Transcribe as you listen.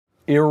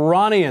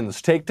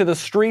Iranians take to the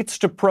streets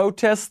to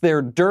protest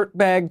their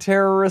dirtbag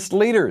terrorist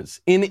leaders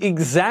in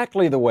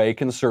exactly the way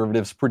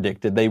conservatives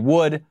predicted they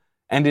would,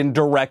 and in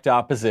direct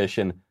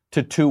opposition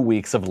to 2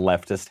 weeks of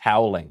leftist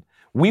howling.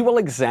 We will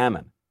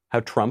examine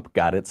how Trump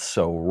got it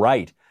so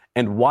right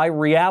and why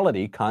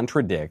reality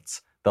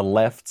contradicts the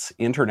left's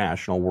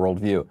international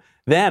worldview.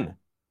 Then,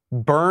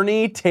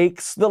 Bernie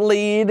takes the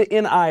lead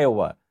in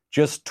Iowa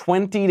just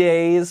 20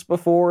 days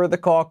before the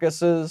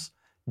caucuses,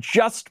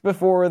 just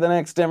before the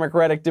next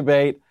Democratic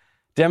debate.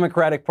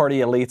 Democratic Party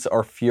elites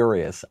are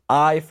furious.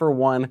 I, for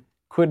one,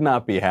 could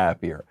not be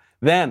happier.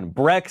 Then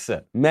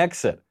Brexit,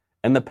 Mexit,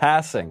 and the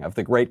passing of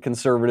the great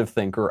conservative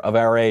thinker of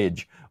our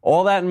age.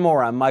 All that and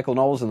more. I'm Michael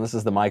Knowles, and this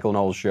is The Michael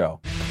Knowles Show.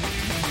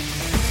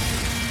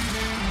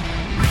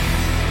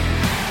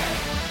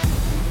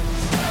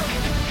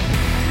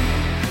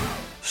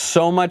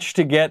 So much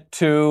to get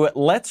to.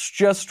 Let's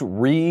just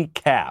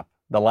recap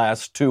the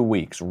last 2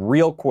 weeks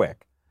real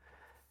quick.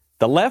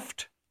 The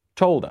left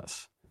told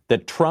us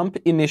that Trump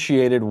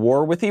initiated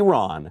war with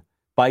Iran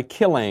by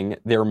killing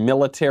their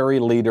military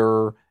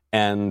leader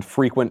and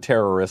frequent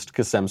terrorist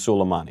Qasem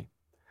Soleimani.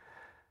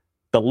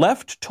 The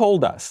left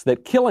told us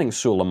that killing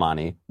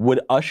Soleimani would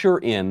usher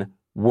in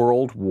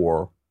World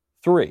War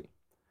III.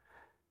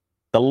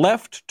 The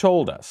left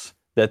told us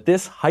that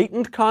this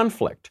heightened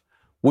conflict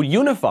would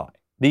unify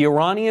the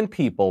Iranian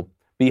people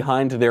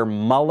behind their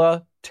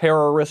mullah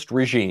terrorist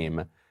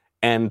regime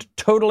and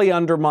totally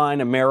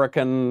undermine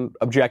American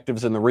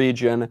objectives in the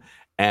region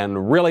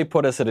and really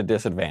put us at a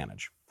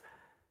disadvantage.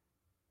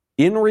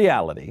 In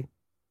reality,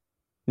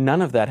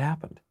 none of that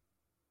happened.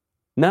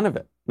 None of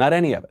it. Not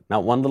any of it.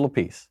 Not one little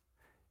piece.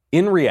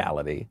 In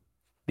reality,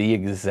 the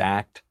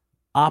exact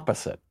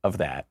opposite of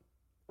that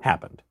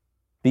happened.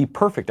 The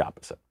perfect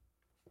opposite.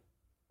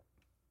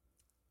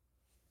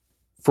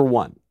 For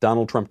one,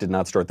 Donald Trump did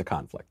not start the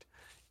conflict.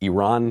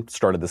 Iran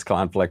started this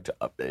conflict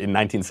in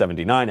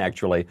 1979,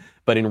 actually,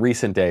 but in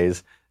recent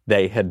days,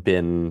 they had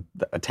been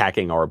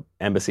attacking our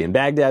embassy in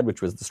Baghdad, which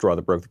was the straw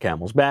that broke the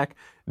camel's back.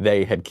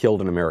 They had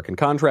killed an American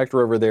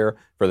contractor over there.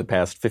 For the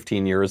past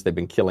 15 years, they've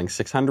been killing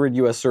 600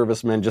 U.S.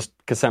 servicemen. Just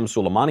Qasem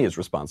Soleimani is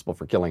responsible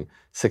for killing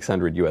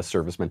 600 U.S.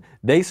 servicemen.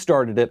 They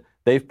started it.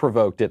 They've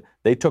provoked it.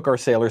 They took our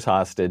sailors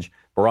hostage.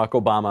 Barack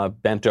Obama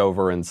bent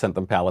over and sent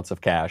them pallets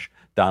of cash.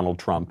 Donald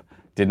Trump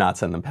did not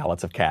send them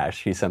pallets of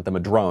cash. He sent them a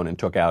drone and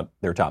took out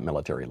their top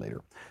military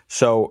leader.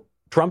 So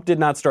Trump did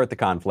not start the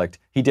conflict.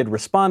 He did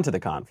respond to the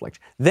conflict.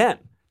 Then,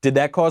 did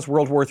that cause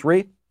World War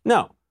III?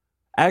 No.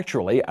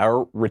 Actually,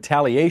 our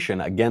retaliation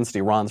against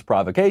Iran's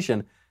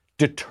provocation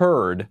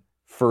deterred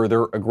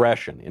further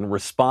aggression. In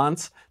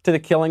response to the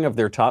killing of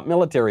their top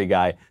military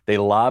guy, they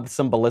lobbed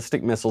some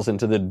ballistic missiles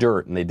into the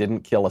dirt, and they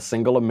didn't kill a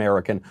single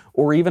American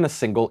or even a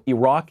single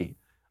Iraqi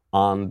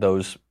on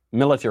those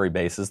military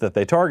bases that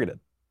they targeted.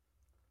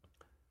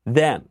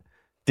 Then,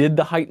 did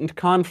the heightened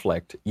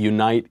conflict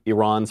unite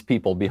Iran's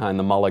people behind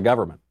the mullah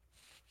government?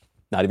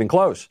 Not even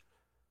close.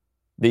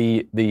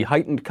 The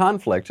heightened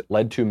conflict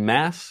led to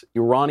mass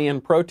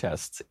Iranian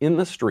protests in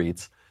the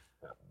streets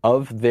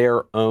of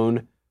their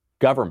own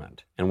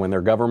government. And when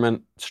their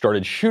government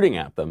started shooting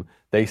at them,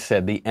 they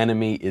said, the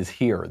enemy is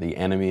here. The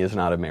enemy is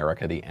not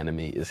America. The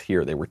enemy is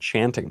here. They were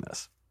chanting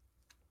this.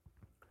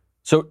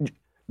 So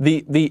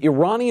the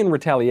Iranian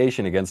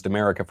retaliation against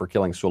America for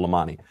killing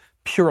Soleimani,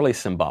 purely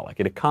symbolic.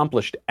 It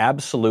accomplished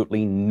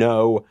absolutely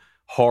no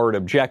hard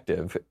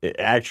objective. It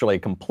actually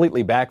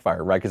completely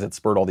backfired, right? Because it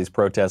spurred all these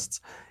protests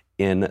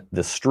in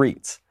the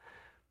streets.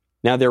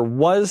 Now, there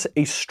was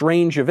a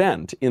strange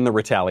event in the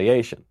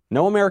retaliation.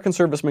 No American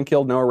servicemen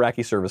killed, no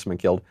Iraqi servicemen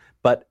killed,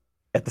 but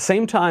at the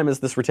same time as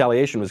this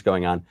retaliation was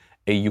going on,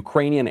 a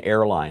Ukrainian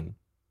airline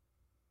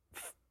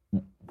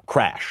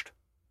crashed.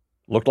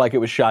 Looked like it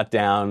was shot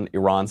down.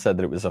 Iran said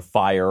that it was a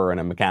fire and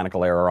a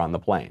mechanical error on the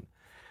plane.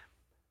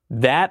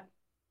 That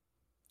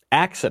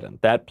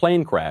accident, that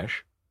plane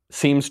crash,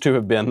 seems to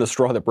have been the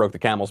straw that broke the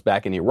camel's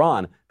back in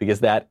Iran,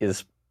 because that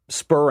is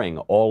spurring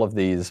all of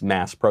these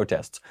mass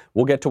protests.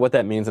 We'll get to what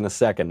that means in a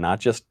second, not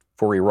just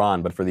for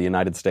Iran, but for the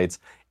United States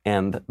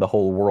and the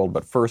whole world.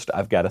 But first,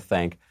 I've got to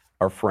thank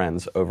our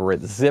friends over at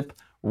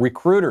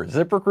ZipRecruiter.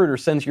 ZipRecruiter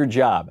sends your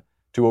job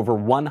to over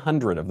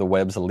 100 of the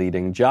web's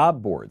leading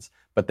job boards,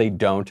 but they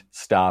don't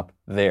stop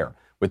there.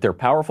 With their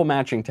powerful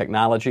matching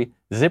technology,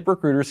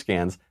 ZipRecruiter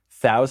scans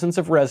thousands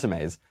of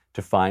resumes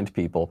to find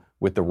people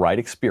with the right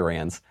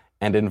experience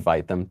and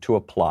invite them to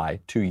apply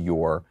to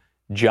your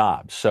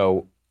job.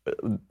 So,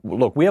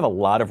 look, we have a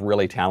lot of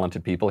really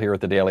talented people here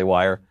at the Daily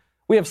Wire.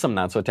 We have some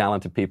not so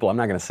talented people. I'm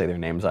not going to say their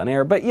names on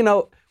air, but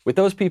with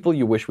those people,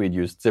 you wish we'd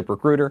used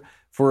ZipRecruiter.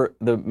 For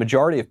the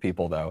majority of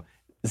people, though,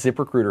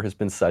 ZipRecruiter has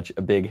been such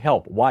a big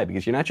help. Why?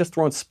 Because you're not just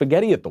throwing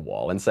spaghetti at the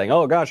wall and saying,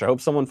 oh gosh, I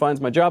hope someone finds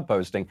my job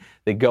posting.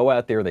 They go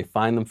out there, they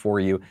find them for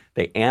you,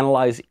 they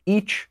analyze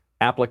each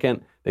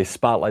applicant, they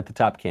spotlight the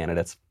top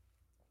candidates.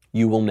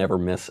 You will never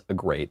miss a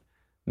great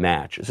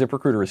match.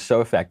 ZipRecruiter is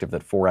so effective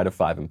that 4 out of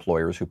 5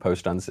 employers who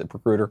post on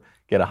ZipRecruiter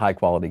get a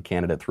high-quality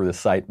candidate through the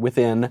site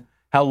within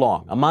how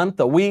long? A month,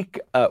 a week,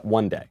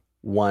 1 day.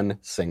 one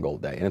single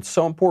day. And it's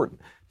so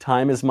important.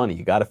 Time is money.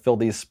 You got to fill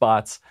these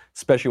spots,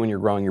 especially when you're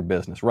growing your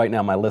business. Right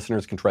now, my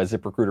listeners can try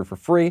ZipRecruiter for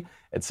free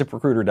at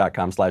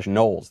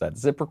ZipRecruiter.com/Knowles.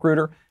 That's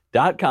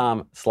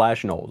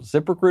ZipRecruiter.com/Knowles.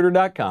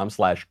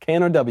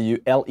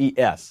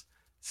 ZipRecruiter.com/KNOWLES.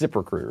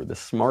 ZipRecruiter, the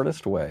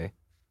smartest way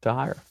to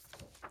hire.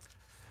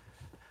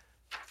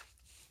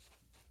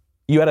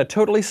 You had a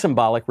totally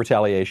symbolic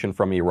retaliation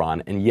from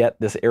Iran, and yet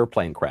this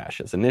airplane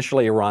crashes.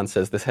 Initially, Iran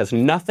says this has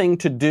nothing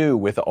to do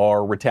with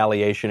our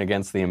retaliation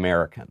against the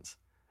Americans.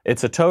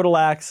 It's a total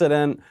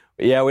accident.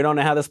 Yeah, we don't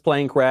know how this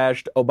plane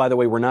crashed. Oh, by the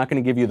way, we're not going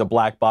to give you the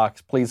black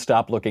box. Please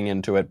stop looking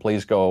into it.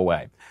 Please go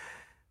away.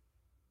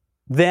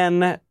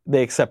 Then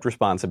they accept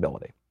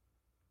responsibility.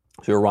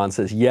 So Iran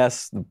says,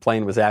 yes, the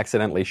plane was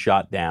accidentally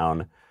shot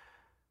down.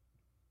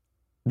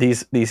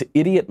 These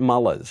idiot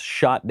mullahs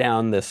shot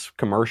down this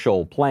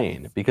commercial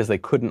plane because they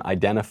couldn't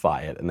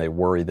identify it and they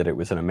worried that it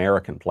was an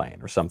American plane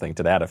or something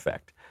to that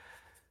effect.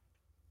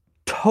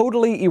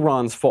 Totally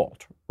Iran's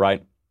fault,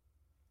 right?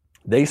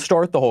 They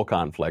start the whole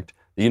conflict.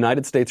 The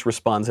United States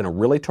responds in a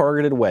really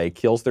targeted way,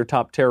 kills their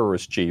top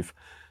terrorist chief,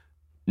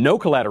 no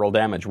collateral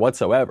damage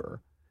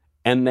whatsoever.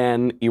 And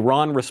then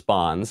Iran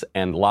responds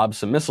and lobs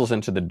some missiles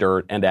into the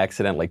dirt and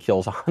accidentally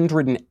kills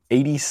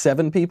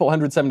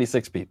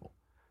 176 people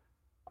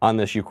on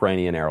this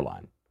Ukrainian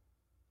airline.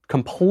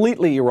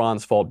 Completely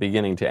Iran's fault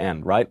beginning to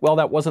end, right? Well,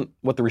 that wasn't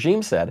what the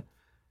regime said.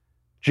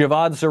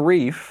 Javad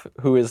Zarif,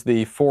 who is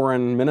the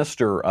foreign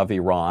minister of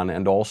Iran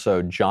and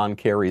also John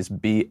Kerry's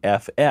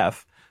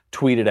BFF,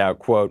 tweeted out,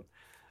 quote,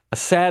 "A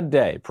sad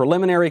day.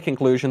 Preliminary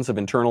conclusions of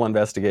internal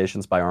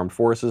investigations by armed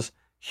forces.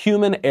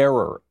 Human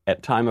error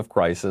at time of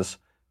crisis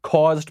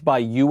caused by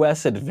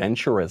U.S.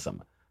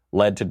 adventurism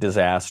led to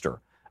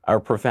disaster. Our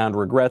profound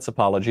regrets,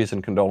 apologies,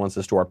 and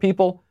condolences to our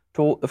people,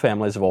 to the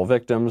families of all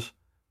victims,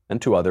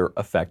 and to other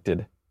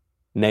affected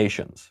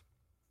nations."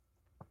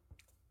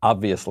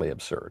 Obviously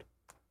absurd.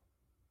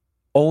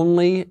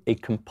 Only a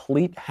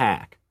complete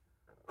hack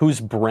whose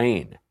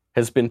brain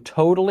has been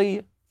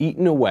totally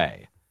eaten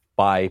away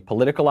by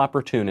political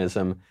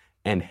opportunism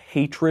and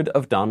hatred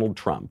of Donald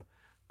Trump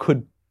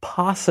could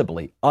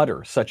possibly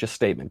utter such a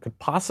statement, could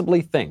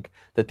possibly think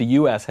that the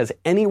U.S. has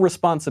any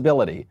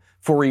responsibility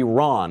for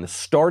Iran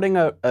starting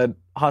a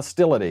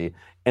hostility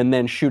and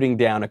then shooting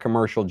down a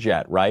commercial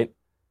jet, right?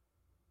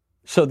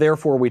 So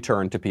therefore we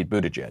turn to Pete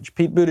Buttigieg.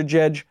 Pete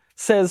Buttigieg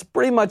says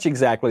pretty much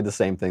exactly the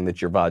same thing that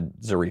Javad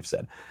Zarif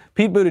said.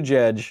 Pete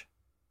Buttigieg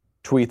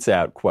tweets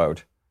out,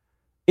 quote,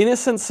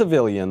 "Innocent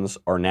civilians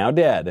are now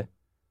dead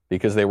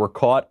because they were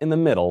caught in the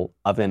middle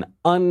of an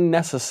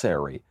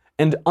unnecessary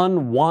and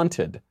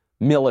unwanted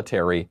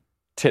military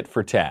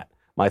tit-for-tat.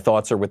 My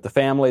thoughts are with the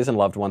families and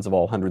loved ones of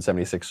all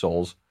 176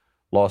 souls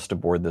lost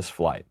aboard this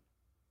flight."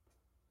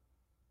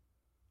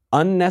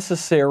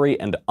 Unnecessary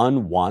and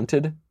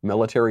unwanted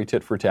military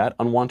tit-for-tat?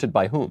 Unwanted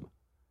by whom?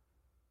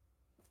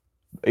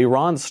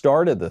 Iran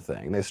started the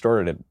thing. They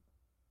started it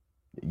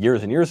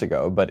years and years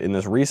ago, but in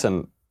this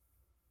recent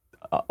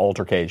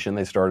altercation,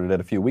 they started it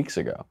a few weeks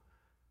ago.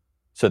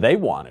 So they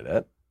wanted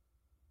it.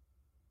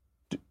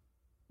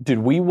 Did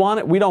we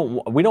want it? We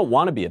don't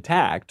want to be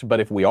attacked,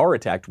 but if we are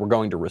attacked, we're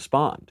going to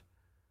respond.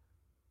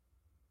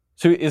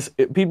 So is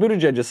Pete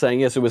Buttigieg is saying,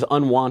 yes, it was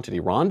unwanted.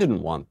 Iran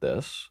didn't want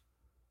this.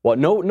 Well,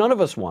 no, none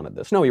of us wanted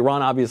this. No,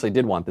 Iran obviously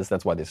did want this.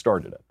 That's why they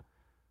started it.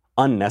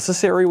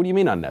 Unnecessary? What do you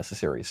mean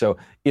unnecessary? So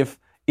if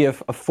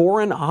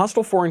a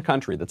hostile foreign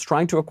country that's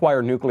trying to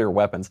acquire nuclear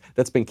weapons,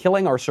 that's been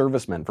killing our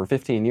servicemen for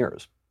 15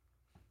 years,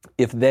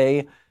 if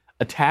they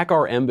attack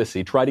our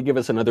embassy, try to give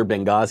us another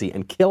Benghazi,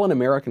 and kill an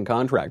American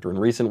contractor in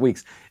recent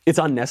weeks, it's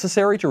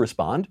unnecessary to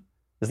respond?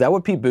 Is that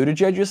what Pete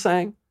Buttigieg is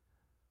saying?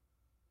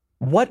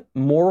 What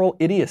moral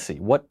idiocy,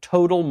 what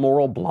total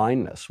moral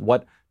blindness,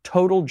 what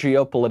total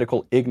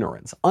geopolitical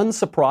ignorance.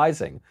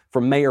 Unsurprising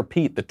from Mayor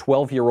Pete, the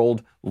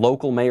 12-year-old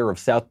local mayor of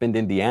South Bend,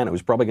 Indiana,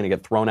 who's probably going to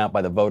get thrown out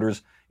by the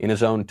voters in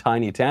his own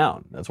tiny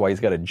town. That's why he's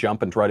got to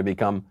jump and try to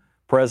become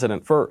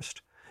president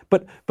first.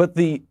 But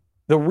the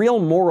real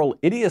moral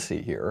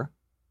idiocy here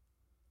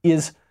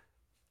is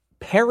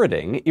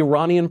parroting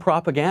Iranian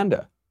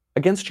propaganda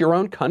against your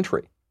own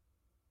country.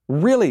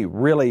 Really,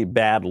 really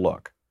bad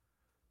look.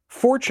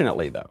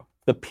 Fortunately, though,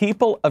 the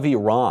people of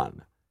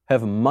Iran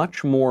have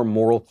much more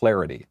moral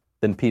clarity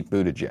than Pete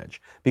Buttigieg,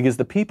 because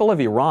the people of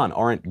Iran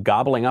aren't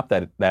gobbling up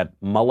that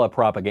mullah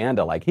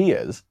propaganda like he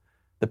is.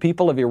 The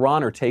people of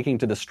Iran are taking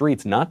to the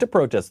streets not to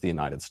protest the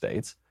United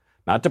States,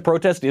 not to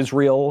protest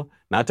Israel,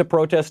 not to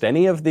protest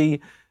any of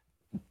the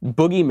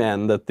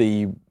boogeymen that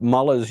the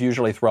mullahs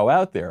usually throw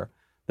out there.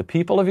 The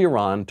people of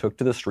Iran took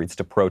to the streets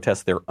to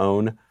protest their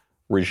own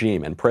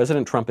regime, and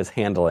President Trump is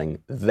handling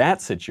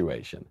that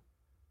situation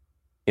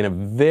in a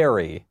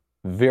very,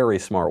 very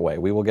smart way.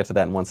 We will get to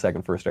that in 1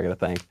 second. First, I got to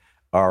thank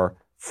our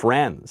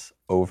friends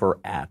over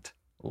at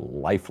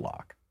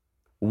LifeLock.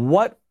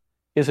 What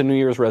is a New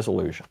Year's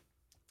resolution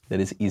that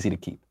is easy to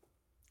keep?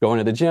 Going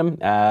to the gym?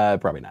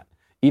 Probably not.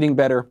 Eating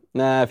better?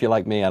 If you're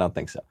like me, I don't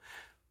think so.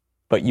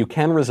 But you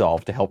can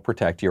resolve to help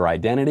protect your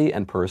identity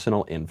and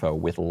personal info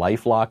with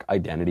LifeLock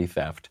Identity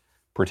Theft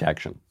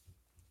Protection.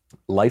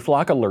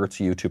 LifeLock alerts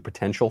you to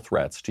potential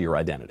threats to your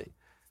identity.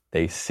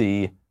 They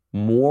see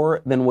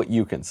more than what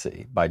you can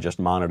see by just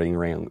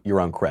monitoring your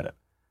own credit.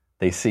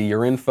 They see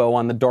your info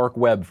on the dark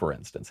web, for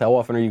instance. How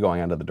often are you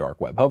going onto the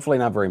dark web? Hopefully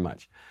not very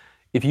much.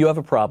 If you have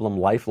a problem,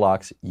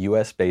 LifeLock's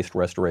US-based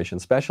restoration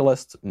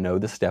specialists know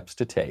the steps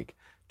to take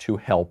to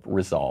help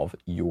resolve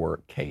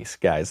your case.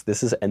 Guys,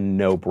 this is a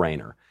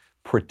no-brainer.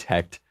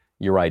 Protect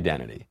your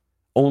identity.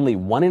 Only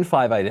 1 in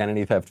 5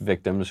 identity theft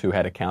victims who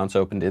had accounts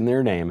opened in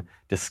their name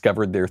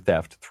discovered their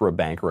theft through a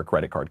bank or a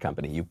credit card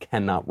company. You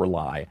cannot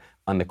rely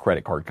on the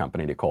credit card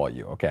company to call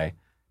you, okay?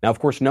 Now, of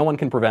course, no one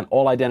can prevent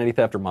all identity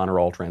theft or monitor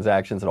all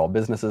transactions at all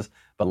businesses,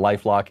 but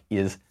LifeLock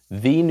is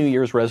the New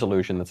Year's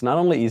resolution that's not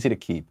only easy to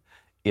keep,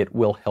 it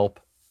will help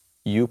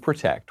you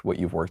protect what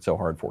you've worked so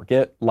hard for.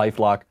 Get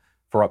LifeLock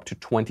for up to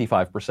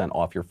 25%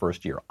 off your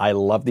first year. I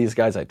love these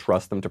guys. I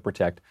trust them to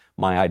protect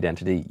my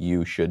identity.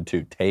 You should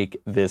too.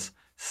 Take this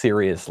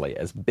seriously.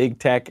 As big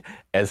tech,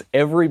 as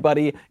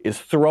everybody is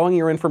throwing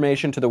your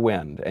information to the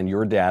wind and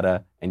your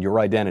data and your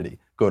identity,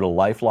 go to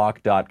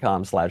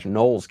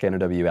lifelock.com/Knowles,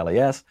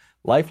 K-N-O-W-L-E-S,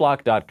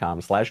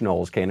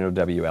 lifelock.com/Knowles,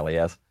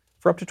 K-N-O-W-L-E-S,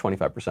 for up to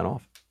 25%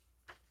 off.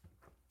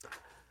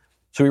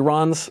 So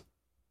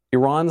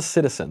Iran's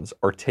citizens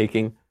are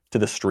taking to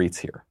the streets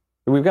here.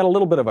 We've got a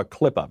little bit of a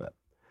clip of it.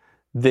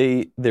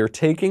 They're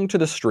taking to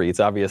the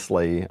streets.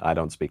 Obviously, I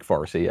don't speak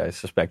Farsi. I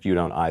suspect you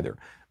don't either.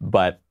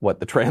 But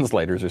what the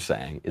translators are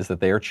saying is that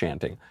they are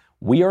chanting,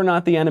 "We are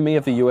not the enemy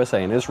of the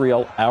USA and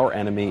Israel. Our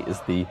enemy is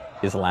the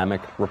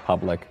Islamic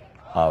Republic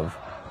of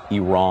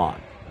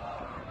Iran."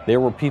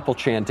 There were people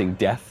chanting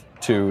death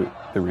to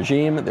the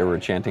regime. There were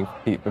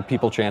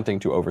people chanting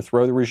to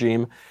overthrow the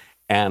regime.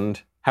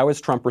 And how is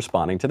Trump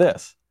responding to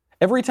this?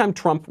 Every time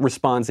Trump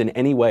responds in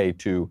any way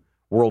to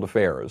world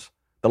affairs,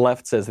 the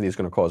left says that he's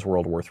going to cause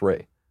World War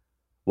III.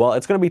 Well,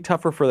 it's going to be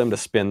tougher for them to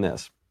spin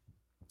this.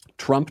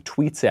 Trump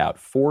tweets out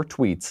 4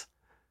 tweets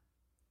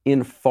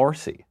in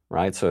Farsi,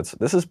 right? So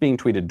this is being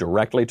tweeted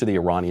directly to the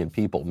Iranian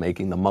people,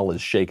 making the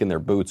mullahs shake in their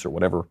boots or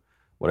whatever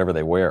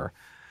they wear.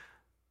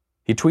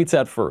 He tweets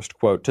out first,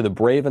 quote, "To the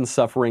brave and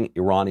suffering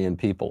Iranian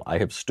people, I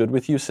have stood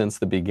with you since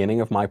the beginning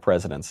of my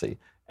presidency,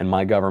 and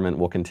my government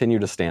will continue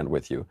to stand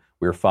with you.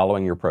 We are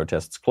following your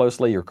protests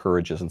closely. Your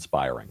courage is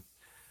inspiring."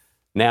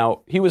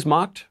 Now, he was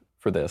mocked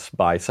for this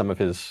by some of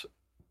his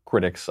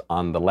critics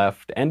on the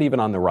left and even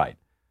on the right.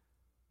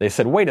 They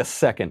said, wait a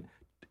second,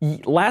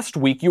 last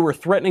week you were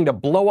threatening to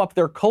blow up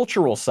their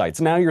cultural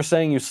sites. Now you're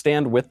saying you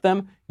stand with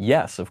them?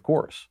 Yes, of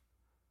course.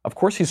 Of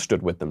course he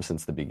stood with them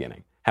since the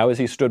beginning. How has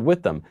he stood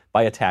with them?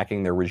 By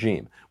attacking their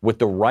regime. What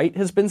the right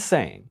has been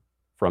saying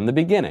from the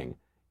beginning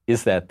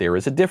is that there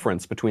is a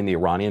difference between the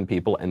Iranian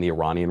people and the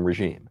Iranian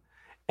regime.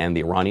 And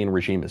the Iranian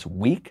regime is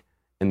weak,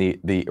 and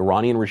the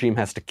Iranian regime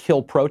has to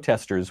kill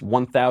protesters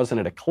 1,000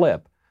 at a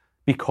clip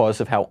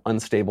because of how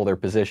unstable their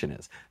position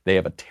is. They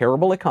have a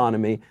terrible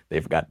economy.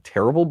 They've got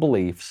terrible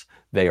beliefs.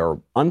 They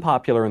are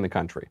unpopular in the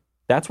country.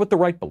 That's what the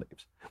right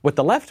believes. What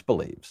the left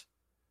believes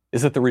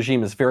is that the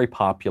regime is very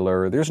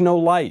popular. There's no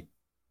light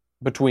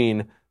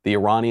between the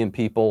Iranian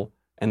people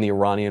and the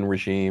Iranian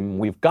regime.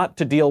 We've got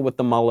to deal with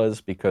the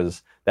mullahs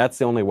because that's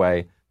the only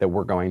way that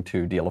we're going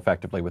to deal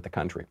effectively with the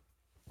country.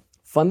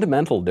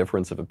 Fundamental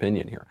difference of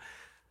opinion here.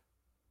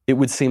 It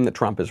would seem that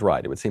Trump is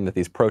right. It would seem that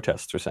these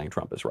protests are saying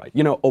Trump is right.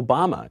 You know,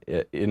 Obama,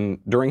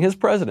 during his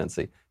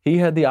presidency, he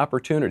had the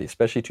opportunity,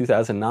 especially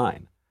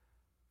 2009,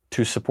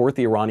 to support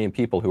the Iranian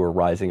people who were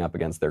rising up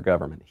against their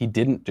government. He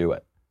didn't do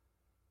it.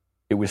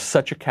 It was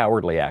such a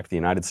cowardly act. The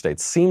United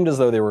States seemed as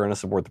though they were going to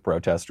support the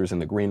protesters in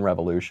the Green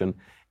Revolution,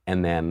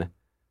 and then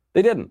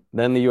they didn't.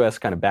 Then the U.S.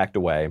 kind of backed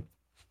away.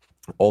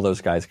 All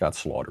those guys got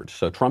slaughtered.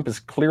 So Trump is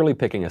clearly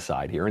picking a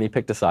side here, and he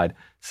picked a side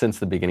since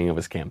the beginning of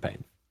his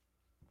campaign.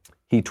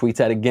 He tweets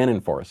out again in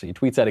Farsi. He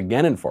tweets out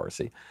again in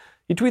Farsi.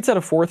 He tweets out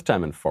a 4th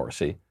time in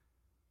Farsi.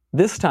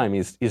 This time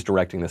he's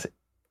directing this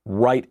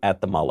right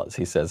at the mullahs.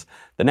 He says,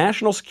 "The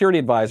National Security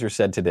Advisor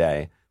said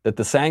today that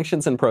the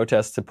sanctions and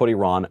protests have put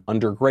Iran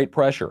under great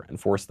pressure and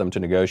forced them to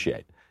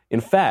negotiate.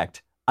 In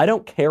fact, I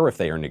don't care if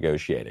they are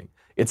negotiating.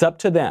 It's up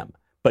to them.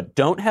 But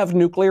don't have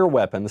nuclear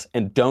weapons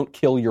and don't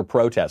kill your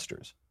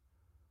protesters."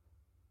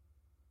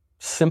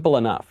 Simple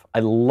enough.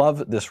 I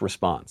love this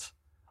response.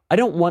 I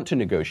don't want to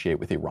negotiate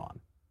with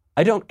Iran.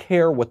 I don't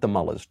care what the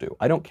mullahs do.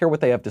 I don't care what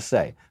they have to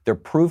say. They're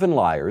proven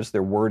liars.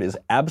 Their word is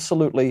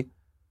absolutely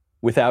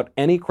without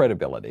any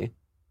credibility.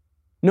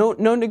 No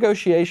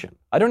negotiation.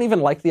 I don't even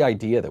like the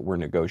idea that we're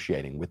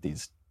negotiating with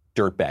these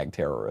dirtbag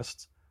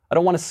terrorists. I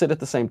don't want to sit at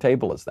the same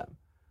table as them.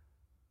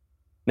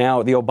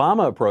 Now, the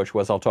Obama approach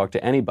was, I'll talk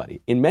to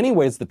anybody. In many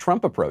ways, the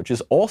Trump approach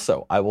is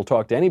also, I will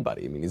talk to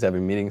anybody. I mean, he's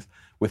having meetings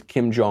with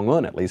Kim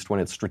Jong-un, at least when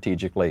it's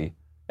strategically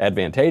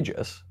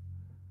advantageous.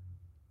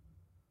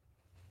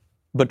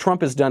 But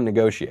Trump is done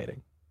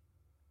negotiating.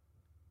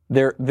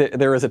 There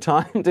is a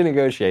time to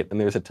negotiate, and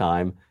there's a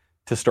time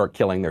to start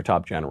killing their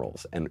top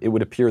generals. And it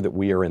would appear that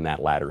we are in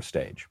that latter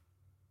stage.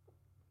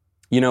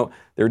 You know,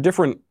 there are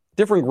different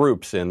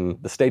groups in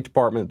the State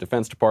Department, the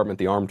Defense Department,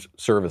 the Armed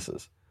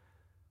Services.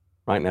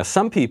 Right now,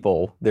 some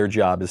people, their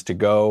job is to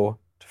go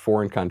to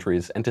foreign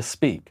countries and to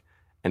speak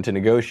and to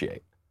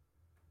negotiate.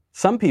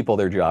 Some people,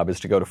 their job is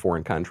to go to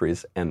foreign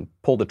countries and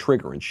pull the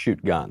trigger and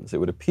shoot guns. It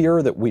would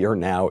appear that we are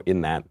now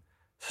in that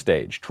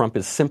stage. Trump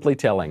is simply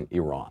telling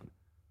Iran,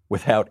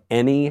 without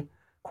any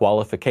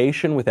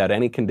qualification, without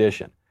any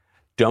condition,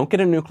 don't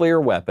get a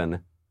nuclear weapon,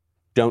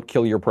 don't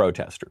kill your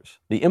protesters.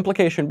 The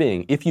implication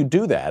being, if you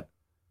do that,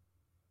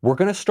 we're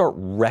going to start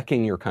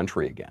wrecking your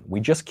country again.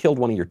 We just killed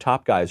one of your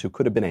top guys who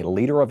could have been a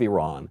leader of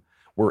Iran.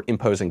 We're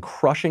imposing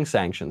crushing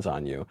sanctions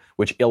on you,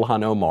 which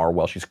Ilhan Omar,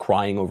 while she's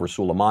crying over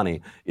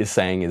Soleimani, is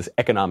saying is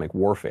economic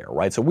warfare,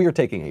 right? So we are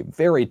taking a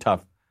very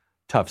tough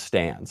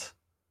stance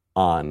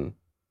on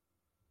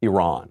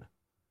Iran.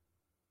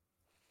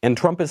 And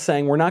Trump is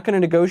saying, we're not going to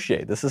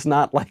negotiate. This is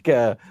not like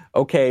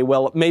okay,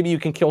 well, maybe you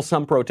can kill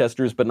some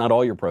protesters, but not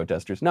all your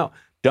protesters. No,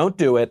 don't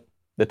do it.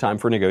 The time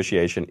for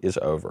negotiation is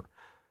over.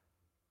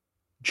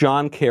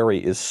 John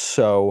Kerry is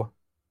so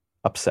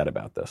upset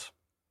about this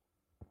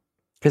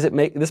because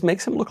this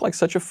makes him look like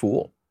such a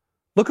fool.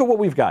 Look at what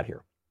we've got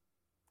here.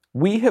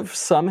 We have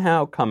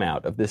somehow come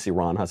out of this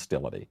Iran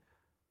hostility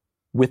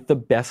with the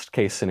best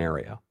case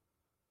scenario.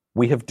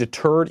 We have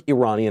deterred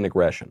Iranian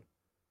aggression.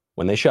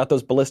 When they shot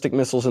those ballistic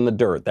missiles in the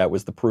dirt, that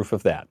was the proof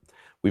of that.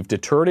 We've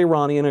deterred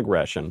Iranian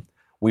aggression.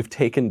 We've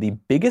taken the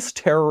biggest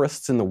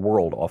terrorists in the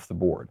world off the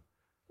board.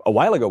 A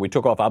while ago, we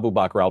took off Abu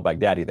Bakr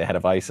al-Baghdadi, the head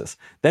of ISIS.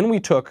 Then we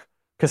took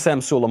Qasem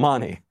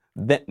Soleimani,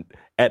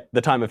 at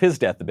the time of his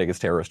death, the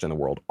biggest terrorist in the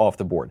world, off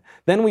the board.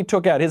 Then we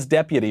took out his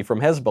deputy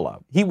from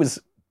Hezbollah. He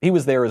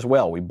was there as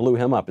well. We blew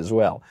him up as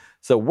well.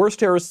 So worst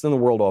terrorists in the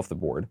world off the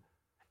board.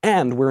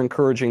 And we're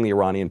encouraging the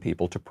Iranian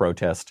people to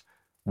protest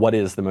what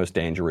is the most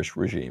dangerous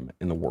regime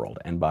in the world.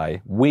 And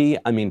by we,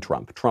 I mean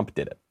Trump. Trump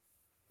did it.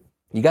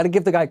 You got to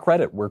give the guy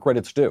credit where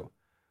credit's due.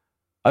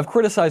 I've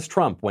criticized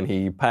Trump when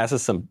he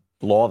passes some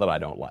law that I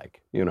don't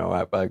like. You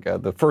know,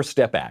 the First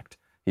Step Act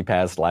he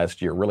passed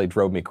last year really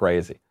drove me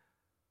crazy.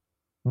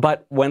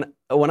 But when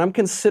I'm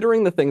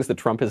considering the things that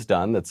Trump has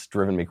done that's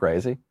driven me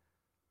crazy,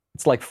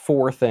 it's like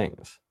 4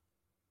 things.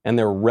 And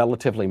they're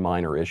relatively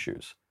minor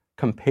issues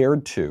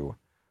compared to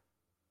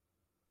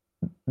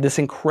this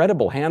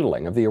incredible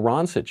handling of the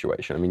Iran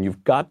situation. I mean,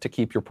 you've got to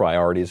keep your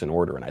priorities in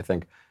order. And I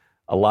think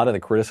a lot of the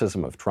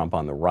criticism of Trump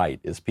on the right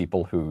is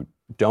people who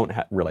don't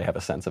really have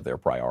a sense of their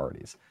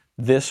priorities.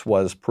 This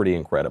was pretty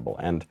incredible.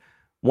 And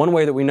one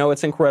way that we know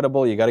it's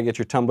incredible, you got to get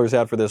your tumblers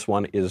out for this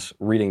one, is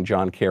reading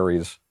John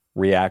Kerry's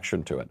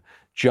reaction to it.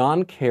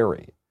 John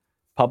Kerry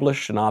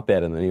published an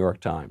op-ed in the New York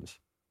Times.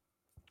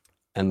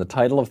 And the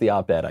title of the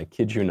op-ed, I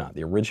kid you not,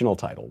 the original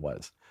title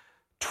was,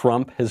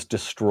 "Trump has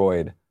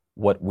destroyed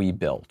what we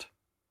built."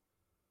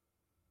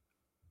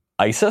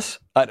 ISIS?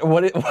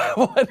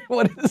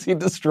 What has he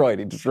destroyed?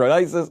 He destroyed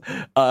ISIS.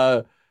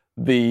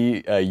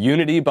 The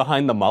unity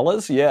behind the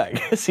mullahs? Yeah, I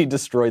guess he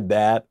destroyed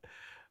that.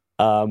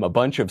 A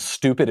bunch of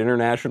stupid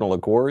international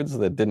accords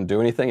that didn't do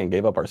anything and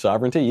gave up our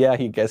sovereignty? Yeah,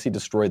 he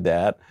destroyed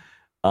that.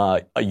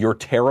 Your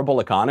terrible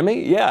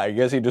economy? Yeah, I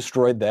guess he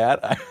destroyed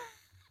that.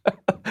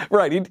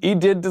 Right, he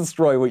did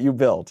destroy what you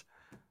built.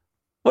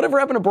 Whatever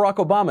happened to Barack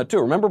Obama, too?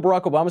 Remember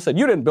Barack Obama said,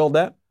 you didn't build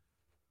that.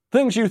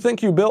 Things you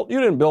think you built, you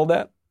didn't build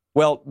that.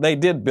 Well, they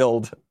did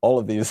build all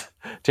of these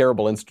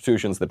terrible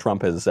institutions that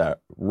Trump has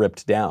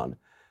ripped down.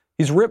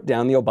 He's ripped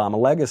down the Obama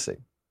legacy.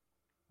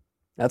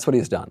 That's what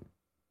he's done.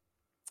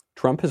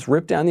 Trump has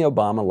ripped down the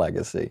Obama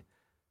legacy.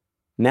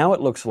 Now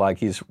it looks like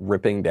he's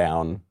ripping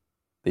down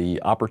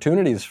the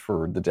opportunities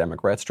for the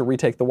Democrats to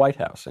retake the White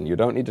House. And you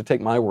don't need to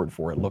take my word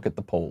for it. Look at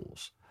the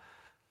polls.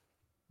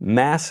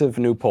 Massive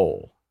new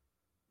poll.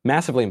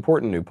 Massively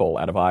important new poll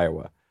out of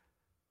Iowa.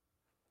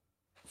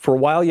 For a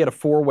while, you had a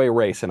 4-way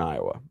race in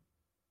Iowa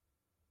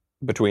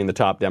between the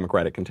top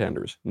Democratic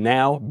contenders.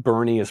 Now,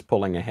 Bernie is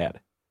pulling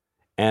ahead.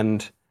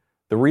 And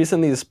the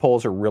reason these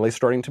polls are really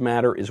starting to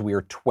matter is we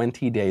are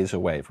 20 days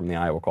away from the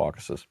Iowa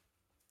caucuses.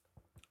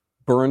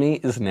 Bernie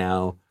is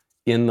now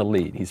in the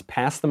lead. He's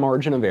past the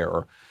margin of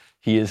error.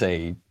 He is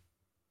a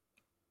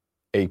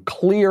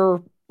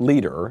clear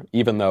leader,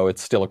 even though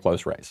it's still a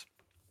close race.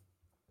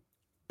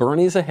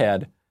 Bernie's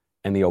ahead,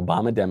 and the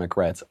Obama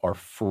Democrats are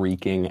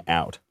freaking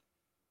out.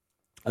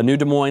 A new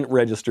Des Moines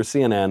Register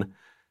CNN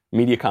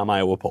Mediacom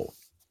Iowa poll.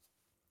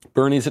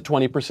 Bernie's at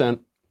 20%.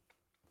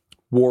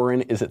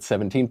 Warren is at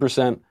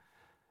 17%.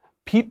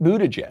 Pete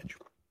Buttigieg,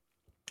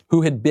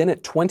 who had been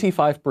at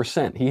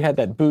 25%, he had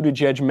that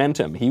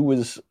Buttigieg-mentum. He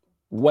was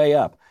way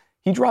up.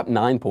 He dropped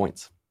 9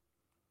 points.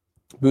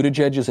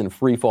 Buttigieg is in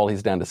free fall.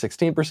 He's down to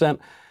 16%.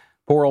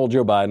 Poor old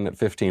Joe Biden at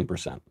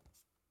 15%.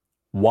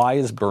 Why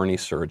is Bernie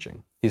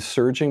surging? He's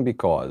surging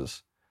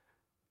because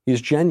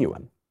he's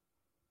genuine.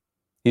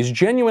 He's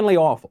genuinely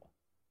awful.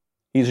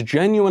 He's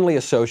genuinely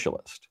a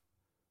socialist.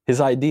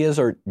 His ideas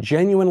are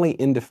genuinely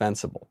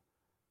indefensible.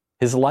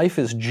 His life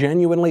is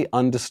genuinely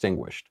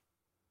undistinguished.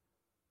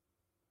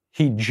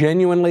 He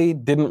genuinely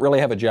didn't really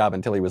have a job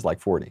until he was like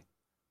 40.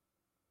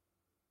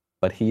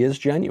 But he is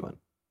genuine.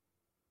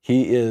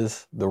 He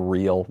is the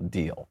real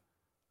deal.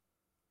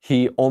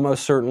 He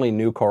almost certainly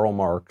knew Karl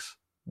Marx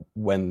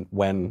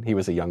when he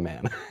was a young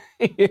man.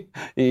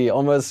 He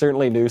almost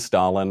certainly knew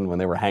Stalin when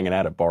they were hanging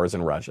out at bars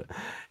in Russia.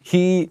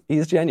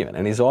 He's genuine,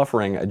 and he's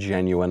offering a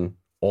genuine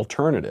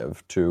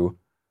alternative to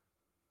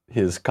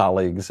his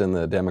colleagues in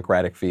the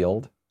Democratic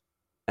field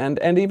and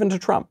even to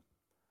Trump.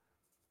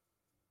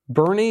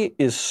 Bernie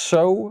is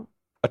so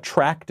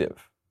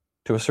attractive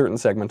to a certain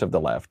segment of the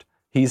left,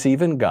 he's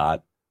even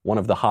got one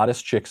of the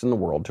hottest chicks in the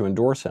world to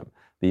endorse him,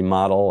 the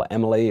model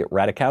Emily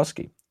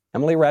Ratajkowski.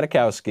 Emily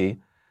Ratajkowski,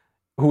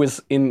 who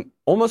is in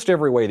almost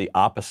every way the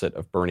opposite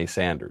of Bernie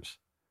Sanders.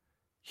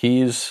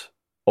 He's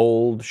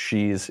old,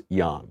 she's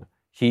young.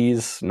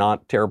 He's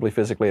not terribly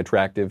physically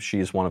attractive.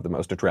 She's one of the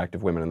most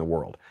attractive women in the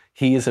world.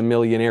 He is a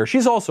millionaire.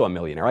 She's also a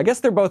millionaire. I guess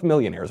they're both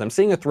millionaires. I'm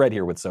seeing a thread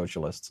here with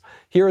socialists.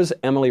 Here is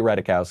Emily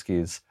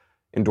Ratajkowski's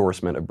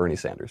endorsement of Bernie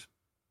Sanders.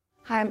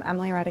 Hi, I'm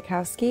Emily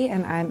Ratajkowski,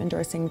 and I'm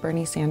endorsing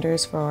Bernie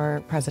Sanders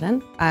for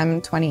president.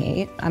 I'm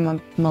 28. I'm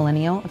a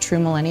millennial, a true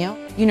millennial.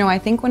 You know, I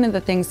think one of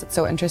the things that's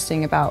so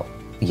interesting about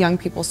young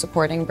people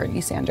supporting Bernie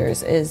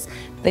Sanders is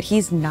that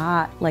he's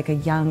not like a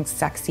young,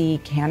 sexy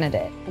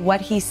candidate. What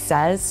he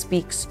says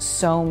speaks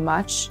so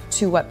much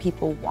to what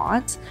people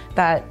want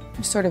that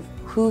sort of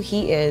who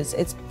he is,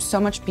 it's so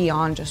much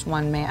beyond just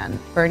one man.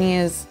 Bernie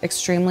is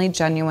extremely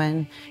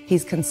genuine,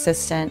 he's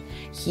consistent,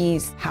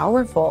 he's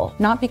powerful,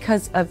 not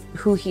because of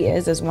who he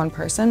is as one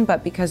person,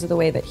 but because of the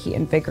way that he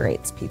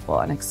invigorates people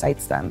and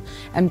excites them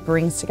and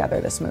brings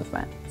together this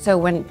movement. So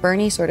when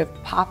Bernie sort of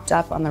popped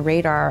up on the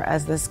radar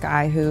as this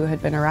guy who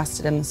had been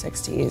arrested in the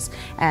 60s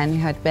and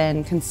had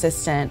been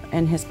consistent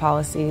in his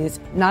policies,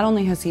 not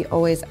only has he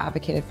always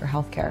advocated for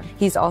healthcare,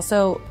 he's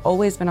also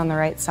always been on the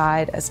right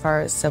side as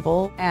far as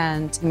civil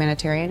and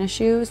humanitarian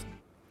issues.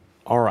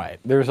 All right,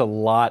 there's a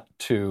lot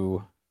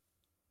to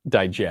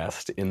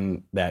digest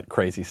in that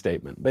crazy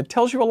statement, but it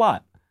tells you a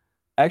lot.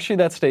 Actually,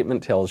 that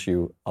statement tells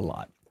you a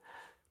lot.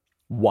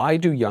 Why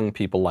do young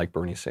people like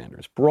Bernie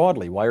Sanders?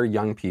 Broadly, why are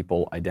young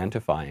people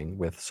identifying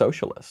with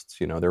socialists?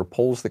 You know, there are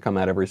polls that come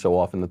out every so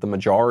often that the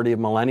majority of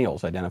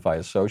millennials identify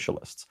as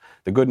socialists.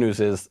 The good news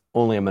is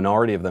only a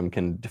minority of them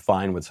can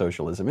define what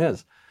socialism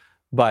is.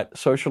 But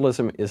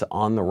socialism is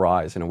on the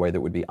rise in a way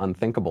that would be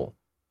unthinkable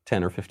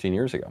 10 or 15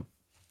 years ago.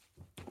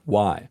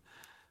 Why?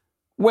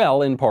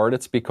 Well, in part,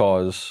 it's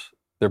because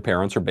their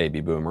parents are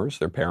baby boomers.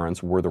 Their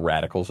parents were the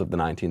radicals of the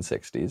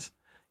 1960s.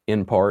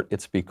 In part,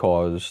 it's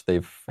because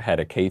they've had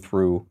a K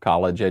through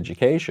college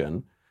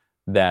education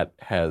that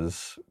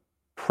has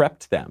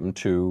prepped them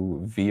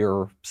to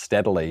veer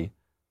steadily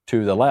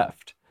to the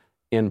left.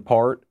 In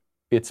part,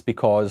 it's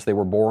because they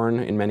were born,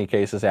 in many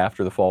cases,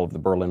 after the fall of the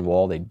Berlin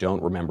Wall. They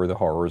don't remember the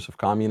horrors of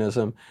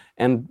communism.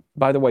 And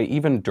by the way,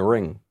 even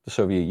during the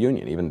Soviet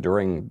Union, even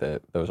during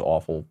those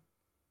awful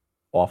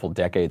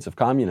decades of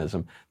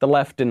communism, the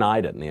left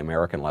denied it, and the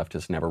American left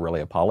has never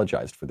really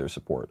apologized for their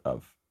support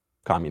of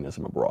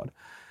communism abroad.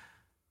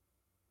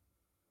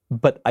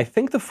 But I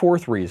think the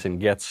fourth reason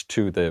gets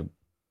to the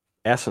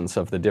essence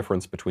of the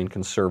difference between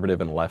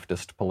conservative and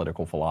leftist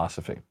political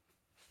philosophy.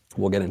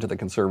 We'll get into the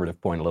conservative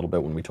point a little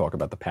bit when we talk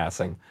about the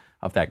passing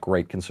of that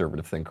great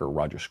conservative thinker,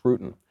 Roger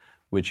Scruton,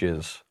 which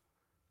is,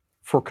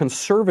 for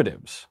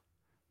conservatives,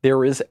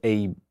 there is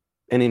an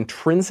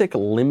intrinsic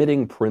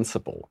limiting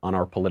principle on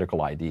our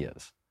political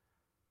ideas.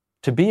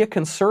 To be a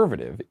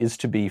conservative is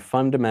to be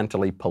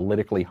fundamentally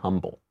politically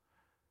humble,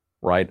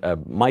 right?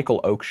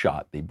 Michael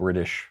Oakeshott, the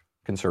British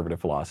conservative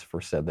philosopher,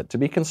 said that to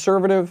be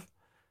conservative,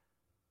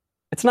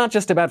 it's not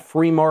just about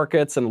free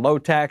markets and low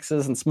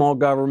taxes and small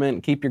government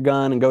and keep your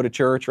gun and go to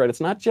church, right? It's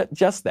not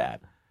just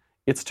that.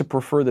 It's to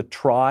prefer the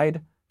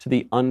tried to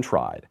the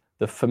untried,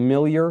 the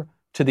familiar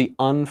to the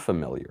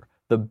unfamiliar,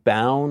 the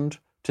bound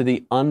to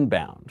the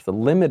unbound, the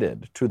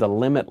limited to the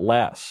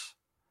limitless,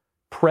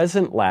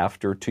 present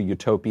laughter to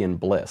utopian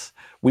bliss.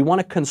 We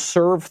want to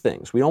conserve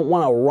things. We don't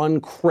want to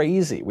run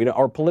crazy.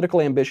 Our political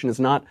ambition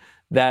is not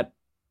that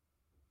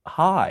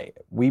high.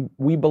 We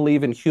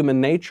believe in human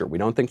nature. We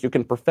don't think you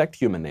can perfect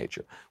human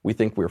nature. We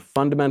think we're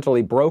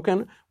fundamentally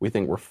broken. We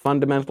think we're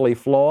fundamentally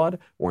flawed.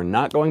 We're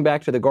not going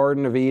back to the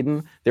Garden of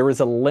Eden. There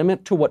is a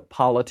limit to what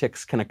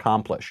politics can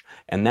accomplish.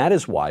 And that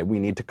is why we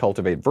need to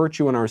cultivate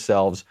virtue in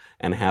ourselves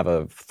and have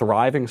a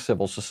thriving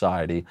civil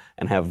society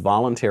and have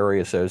voluntary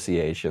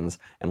associations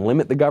and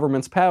limit the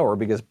government's power,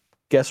 because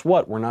guess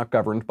what? We're not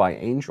governed by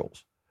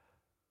angels.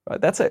 Right?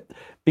 That's it.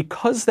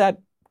 Because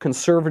that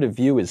conservative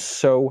view is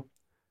so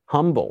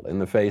humble in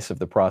the face of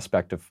the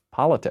prospect of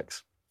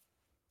politics,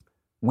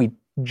 we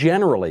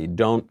generally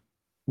don't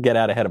get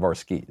out ahead of our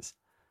skis.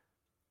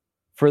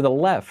 For the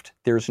left,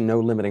 there's no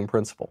limiting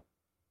principle.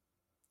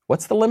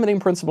 What's the limiting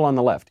principle on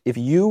the left? If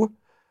you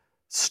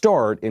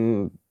start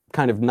in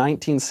kind of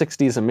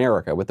 1960s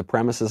America with the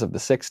premises of the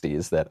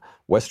 60s that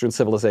Western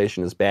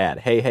civilization is bad,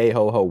 hey, hey,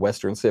 ho, ho,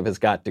 Western civ has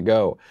got to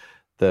go,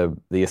 the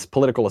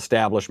political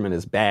establishment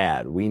is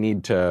bad, we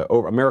need to,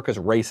 America's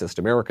racist,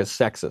 America's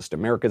sexist,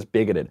 America's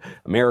bigoted,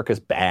 America's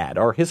bad,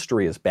 our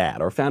history is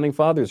bad, our founding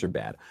fathers are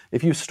bad.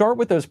 If you start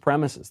with those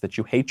premises that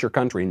you hate your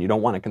country and you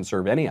don't want to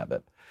conserve any of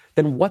it,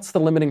 then what's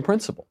the limiting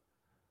principle?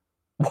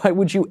 Why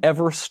would you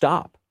ever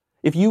stop?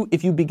 If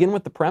you begin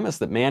with the premise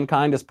that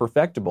mankind is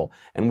perfectible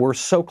and we're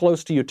so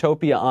close to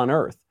utopia on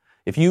Earth,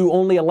 if you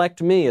only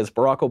elect me, as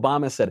Barack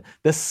Obama said,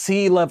 the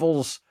sea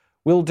levels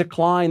will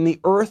decline, the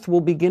Earth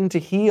will begin to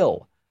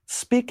heal,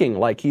 speaking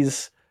like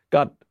he's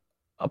got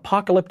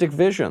apocalyptic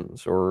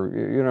visions, or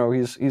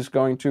he's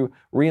going to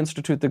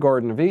reinstitute the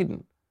Garden of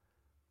Eden.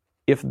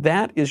 If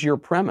that is your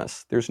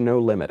premise, there's no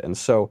limit. And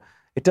so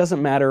it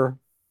doesn't matter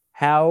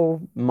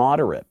how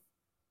moderate,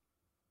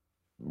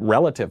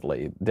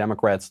 relatively,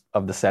 Democrats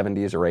of the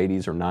 70s or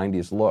 80s or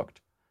 90s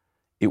looked.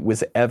 It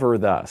was ever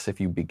thus. If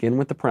you begin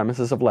with the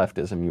premises of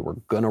leftism, you were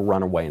going to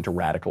run away into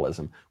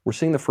radicalism. We're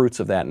seeing the fruits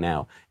of that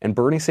now. And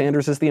Bernie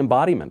Sanders is the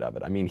embodiment of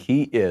it. I mean,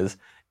 he is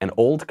an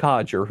old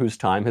codger whose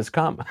time has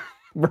come.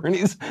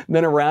 Bernie's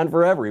been around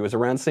forever. He was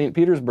around St.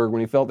 Petersburg when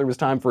he felt there was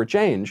time for a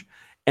change.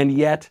 And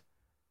yet,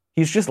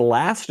 he's just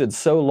lasted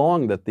so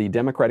long that the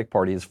Democratic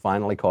Party has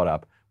finally caught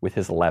up with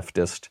his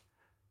leftist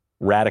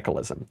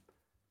radicalism.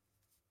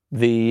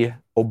 The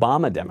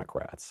Obama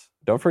Democrats,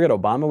 don't forget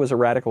Obama was a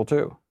radical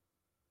too.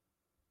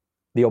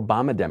 The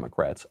Obama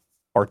Democrats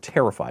are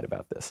terrified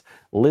about this.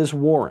 Liz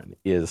Warren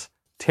is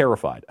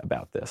terrified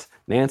about this.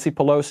 Nancy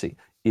Pelosi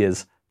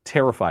is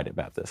terrified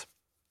about this.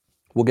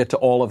 We'll get to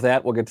all of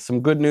that. We'll get to some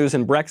good news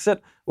in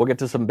Brexit. We'll get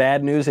to some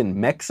bad news in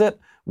Mexit.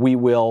 We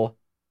will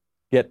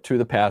get to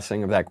the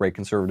passing of that great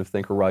conservative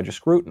thinker, Roger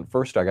Scruton.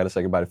 First, I got to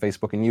say goodbye to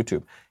Facebook and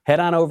YouTube. Head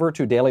on over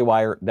to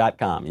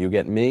dailywire.com. You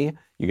get me,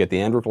 you get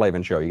the Andrew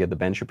Klavan Show, you get the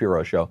Ben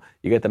Shapiro Show,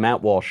 you get the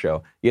Matt Walsh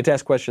Show, you get to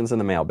ask questions in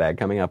the mailbag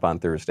coming up on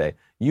Thursday.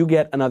 You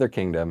get Another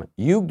Kingdom.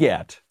 You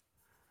get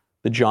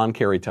the John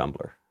Kerry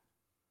Tumbler.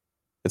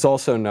 It's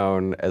also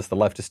known as the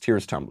Leftist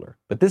Tears Tumbler.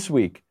 But this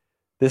week,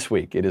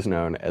 it is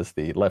known as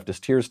the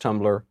Leftist Tears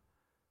Tumbler,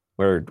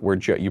 where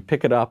you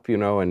pick it up,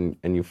 and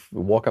you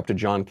walk up to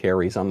John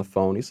Kerry. He's on the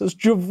phone. He says,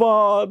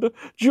 Javad,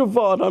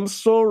 I'm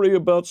sorry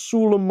about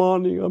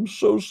Soleimani. I'm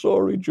so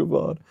sorry,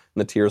 Javad. And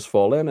the tears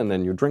fall in, and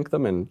then you drink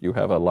them, and you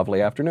have a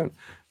lovely afternoon.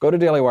 Go to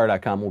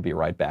dailywire.com. We'll be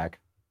right back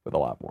with a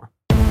lot more.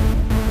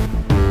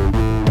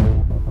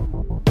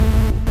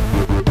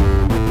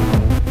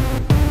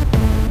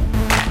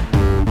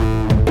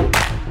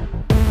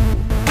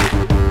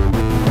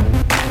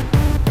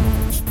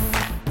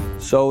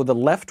 So the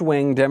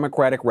left-wing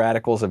Democratic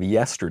radicals of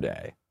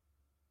yesterday,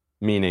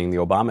 meaning the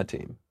Obama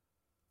team,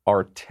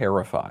 are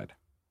terrified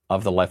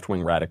of the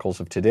left-wing radicals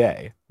of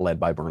today, led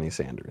by Bernie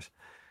Sanders.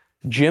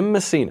 Jim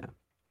Messina,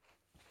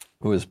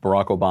 who is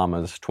Barack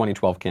Obama's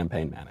 2012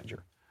 campaign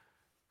manager,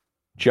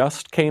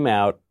 just came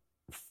out,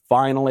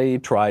 finally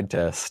tried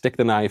to stick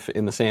the knife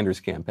in the Sanders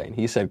campaign.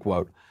 He said,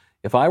 quote,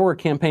 "If I were a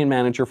campaign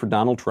manager for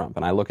Donald Trump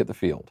and I look at the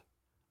field,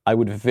 I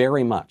would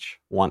very much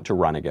want to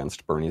run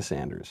against Bernie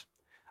Sanders.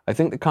 I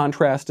think the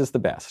contrast is the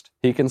best.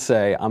 He can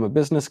say, I'm a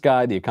business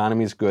guy, the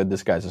economy's good,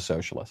 this guy's a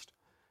socialist.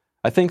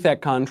 I think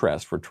that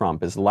contrast for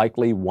Trump is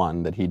likely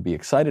one that he'd be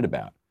excited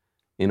about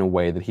in a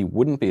way that he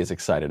wouldn't be as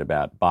excited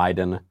about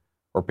Biden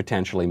or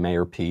potentially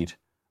Mayor Pete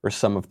or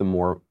some of the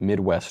more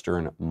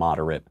Midwestern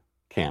moderate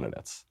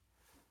candidates."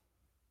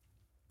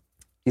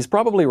 He's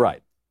probably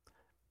right.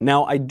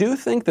 Now, I do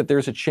think that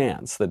there's a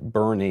chance that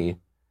Bernie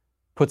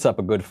puts up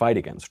a good fight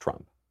against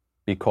Trump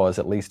because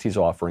at least he's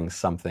offering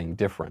something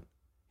different.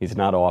 He's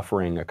not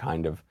offering a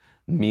kind of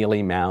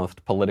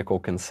mealy-mouthed political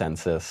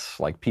consensus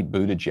like Pete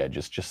Buttigieg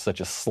is just such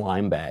a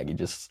slime bag. He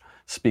just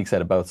speaks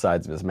out of both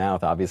sides of his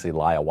mouth. Obviously,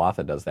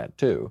 Hiawatha does that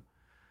too.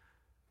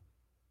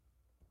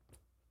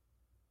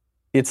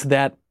 It's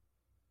that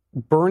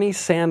Bernie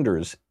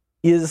Sanders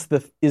is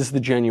the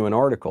genuine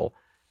article.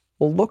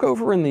 Well, look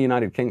over in the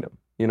United Kingdom.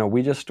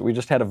 We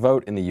just had a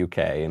vote in the UK,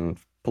 and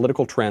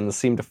political trends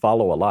seem to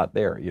follow a lot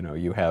there.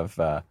 You have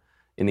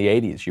in the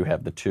 80s, you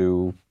have the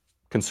two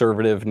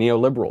conservative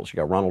neoliberals. You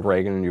got Ronald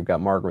Reagan and you've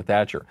got Margaret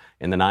Thatcher.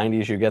 In the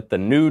 90s, you get the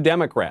New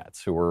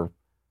Democrats who were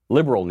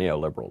liberal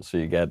neoliberals. So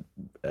you get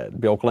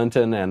Bill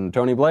Clinton and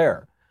Tony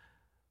Blair.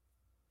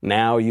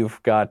 Now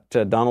you've got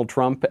Donald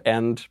Trump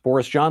and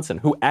Boris Johnson,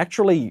 who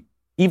actually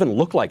even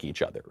look like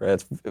each other.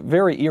 It's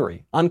very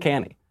eerie,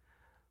 uncanny.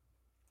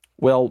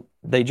 Well,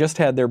 they just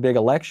had their big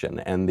election,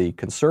 and the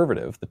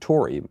conservative, the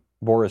Tory,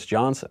 Boris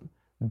Johnson,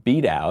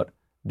 beat out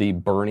the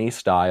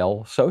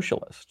Bernie-style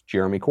socialist,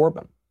 Jeremy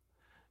Corbyn,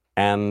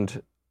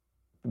 and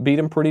beat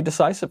him pretty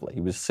decisively.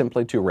 He was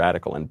simply too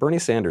radical, and Bernie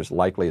Sanders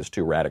likely is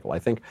too radical. I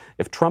think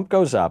if Trump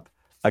goes up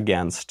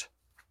against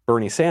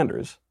Bernie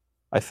Sanders,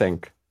 I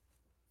think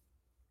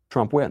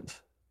Trump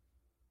wins.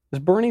 Do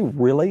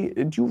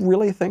you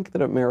really think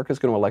that America is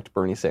going to elect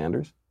Bernie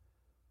Sanders?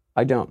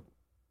 I don't.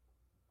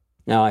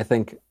 Now, I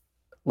think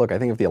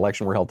if the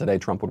election were held today,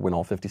 Trump would win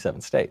all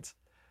 57 states.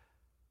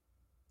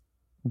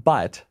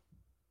 But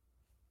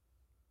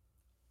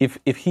if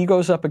he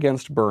goes up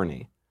against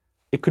Bernie,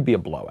 it could be a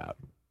blowout.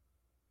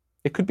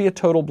 It could be a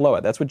total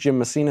blowout. That's what Jim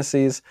Messina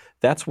sees.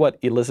 That's what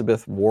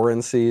Elizabeth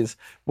Warren sees.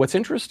 What's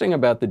interesting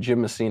about the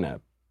Jim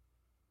Messina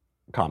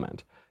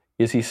comment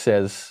is he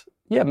says,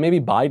 yeah, maybe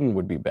Biden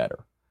would be better.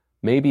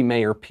 Maybe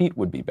Mayor Pete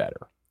would be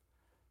better.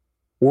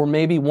 Or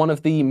maybe one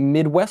of the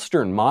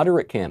Midwestern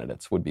moderate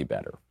candidates would be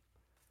better.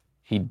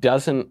 He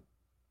doesn't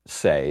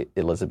say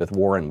Elizabeth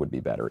Warren would be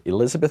better.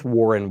 Elizabeth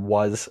Warren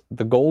was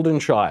the golden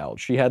child.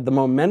 She had the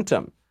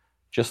momentum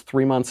just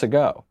 3 months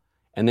ago.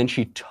 And then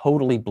she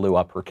totally blew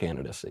up her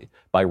candidacy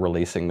by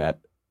releasing that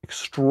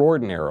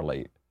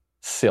extraordinarily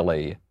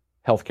silly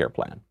healthcare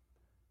plan.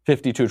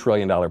 $52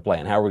 trillion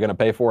plan. How are we going to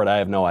pay for it? I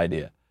have no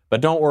idea.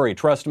 But don't worry.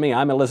 Trust me.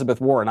 I'm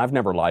Elizabeth Warren. I've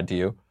never lied to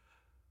you.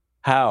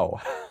 How?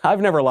 I've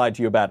never lied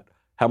to you about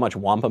how much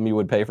wampum you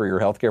would pay for your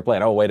healthcare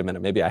plan. Oh, wait a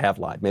minute. Maybe I have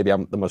lied. Maybe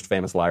I'm the most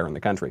famous liar in the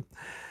country.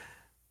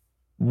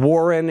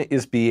 Warren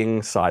is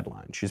being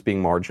sidelined. She's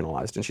being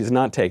marginalized, and she's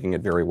not taking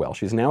it very well.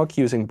 She's now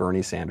accusing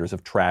Bernie Sanders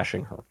of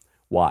trashing her.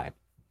 Why?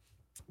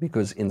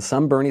 Because in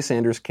some Bernie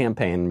Sanders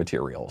campaign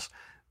materials,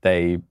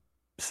 they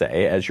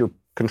say, as you're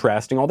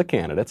contrasting all the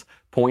candidates,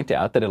 point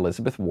out that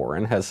Elizabeth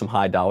Warren has some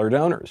high-dollar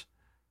donors.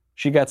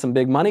 She got some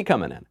big money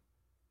coming in.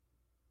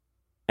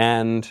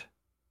 And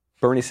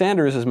Bernie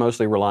Sanders is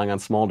mostly relying on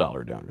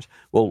small-dollar donors.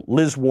 Well,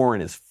 Liz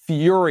Warren is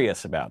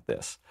furious about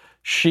this.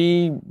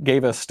 She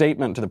gave a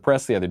statement to the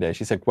press the other day.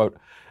 She said, quote,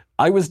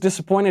 "I was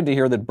disappointed to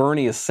hear that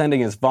Bernie is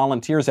sending his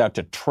volunteers out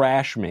to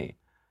trash me.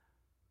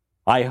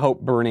 I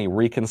hope Bernie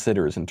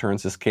reconsiders and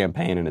turns his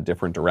campaign in a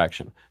different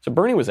direction." So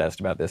Bernie was asked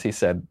about this. He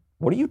said,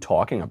 "What are you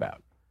talking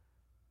about?"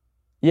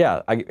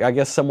 Yeah, I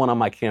guess someone on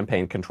my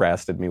campaign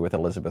contrasted me with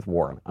Elizabeth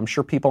Warren. I'm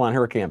sure people on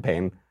her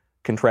campaign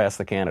contrast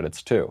the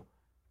candidates too.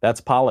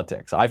 That's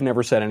politics. I've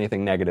never said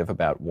anything negative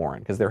about Warren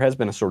because there has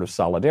been a sort of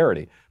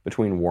solidarity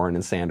between Warren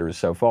and Sanders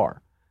so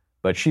far.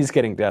 But she's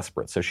getting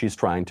desperate, so she's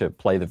trying to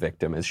play the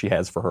victim as she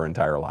has for her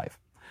entire life.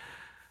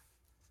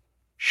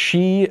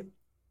 She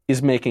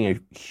is making a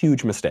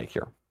huge mistake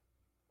here.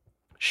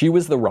 She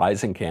was the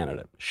rising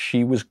candidate.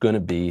 She was going to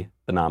be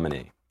the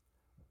nominee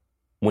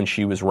when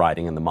she was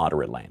riding in the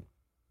moderate lane.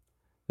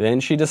 Then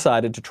she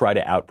decided to try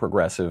to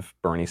out-progressive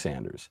Bernie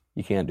Sanders.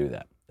 You can't do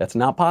that. That's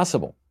not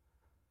possible.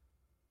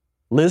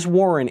 Liz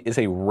Warren is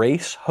a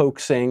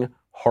race-hoaxing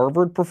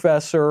Harvard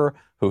professor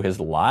who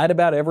has lied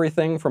about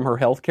everything from her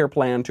health care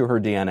plan to her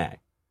DNA.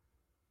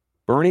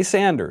 Bernie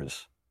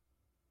Sanders,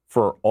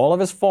 for all of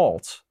his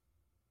faults,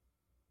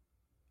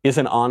 is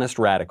an honest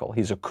radical.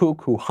 He's a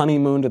kook who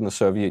honeymooned in the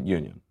Soviet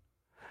Union.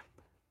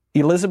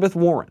 Elizabeth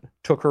Warren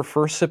took her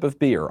first sip of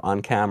beer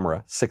on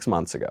camera 6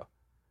 months ago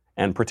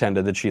and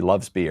pretended that she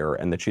loves beer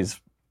and that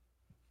she's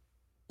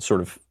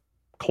sort of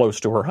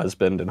close to her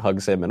husband and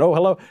hugs him and,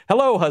 "Oh,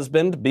 hello,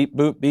 husband, beep,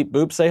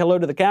 boop, say hello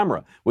to the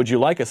camera. Would you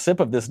like a sip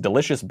of this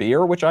delicious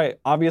beer, which I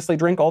obviously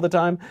drink all the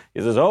time?"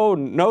 He says, "Oh,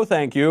 no,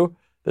 thank you.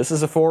 This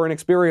is a foreign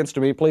experience to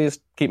me.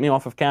 Please keep me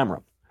off of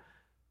camera."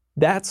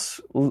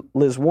 That's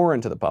Liz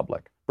Warren to the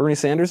public. Bernie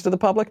Sanders to the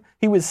public,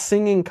 he was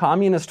singing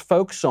communist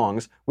folk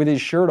songs with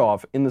his shirt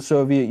off in the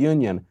Soviet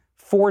Union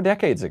 3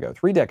 decades ago.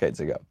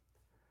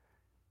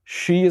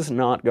 She is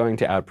not going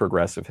to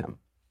out-progressive him.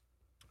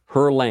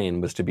 Her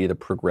lane was to be the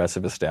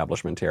progressive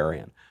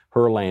establishmentarian.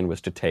 Her lane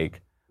was to take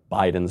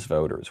Biden's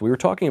voters. We were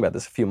talking about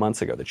this a few months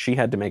ago, that she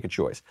had to make a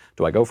choice.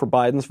 Do I go for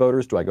Biden's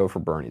voters? Do I go for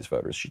Bernie's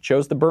voters? She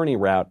chose the Bernie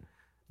route,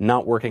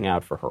 not working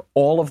out for her.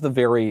 All of the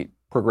very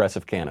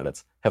progressive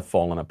candidates have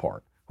fallen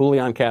apart.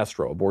 Julian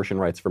Castro, abortion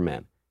rights for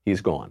men.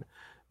 He's gone.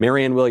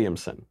 Marianne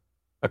Williamson,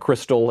 a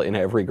crystal in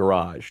every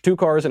garage. 2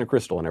 cars and a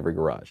crystal in every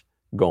garage.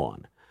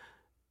 Gone.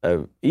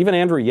 Even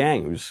Andrew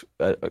Yang, who's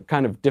a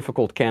kind of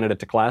difficult candidate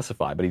to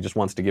classify, but he just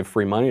wants to give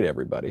free money to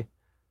everybody.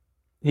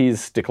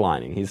 He's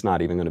declining. He's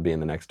not even going to be in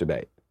the next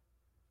debate.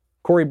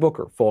 Cory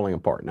Booker, falling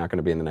apart, not going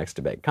to be in the next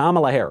debate.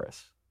 Kamala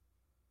Harris,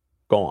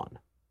 gone.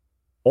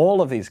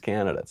 All of these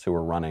candidates who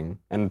are running,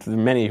 and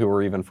many who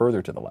are even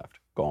further to the left,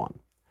 gone.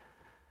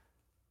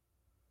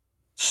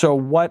 So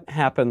what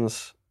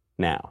happens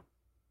now?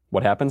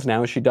 What happens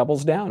now is she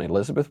doubles down.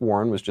 Elizabeth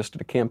Warren was just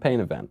at a campaign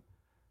event,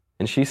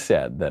 and she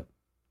said that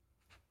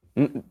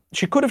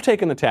she could have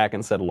taken the tack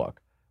and said,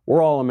 "Look,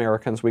 we're all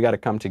Americans. We got to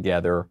come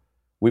together.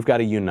 We've got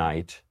to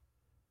unite.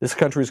 This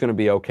country is going to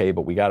be okay,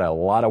 but we got a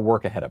lot of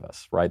work ahead of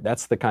us," right?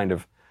 That's the kind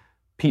of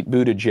Pete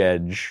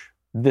Buttigieg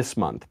this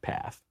month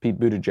path. Pete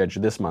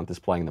Buttigieg this month is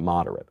playing the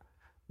moderate.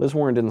 Liz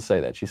Warren didn't say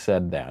that. She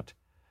said that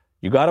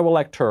you got to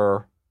elect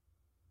her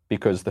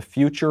because the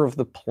future of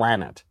the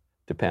planet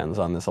depends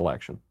on this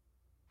election.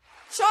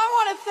 So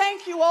I want to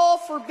thank you all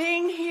for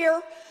being here.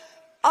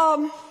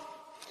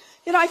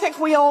 I think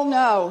we all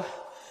know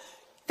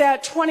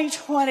that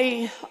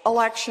 2020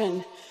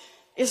 election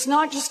is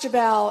not just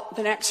about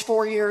the next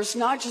 4 years,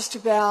 not just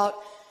about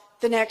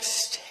the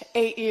next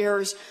 8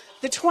 years.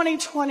 The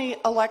 2020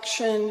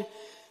 election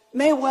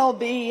may well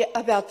be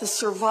about the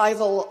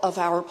survival of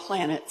our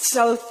planet.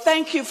 So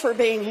thank you for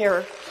being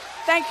here.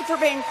 Thank you for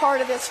being part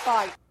of this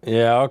fight.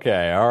 Yeah,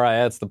 okay. All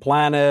right. It's the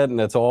planet, and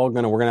we're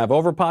going to have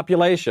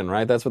overpopulation,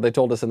 right? That's what they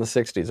told us in the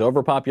 60s.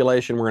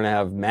 Overpopulation, we're going to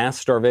have mass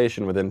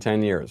starvation within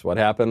 10 years. What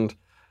happened?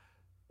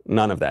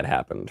 None of that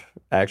happened.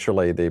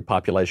 Actually, the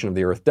population of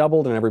the Earth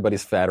doubled and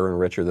everybody's fatter and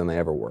richer than they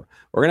ever were.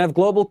 We're going to have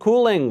global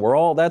cooling.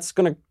 That's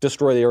going to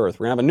destroy the Earth.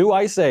 We're going to have a new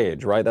ice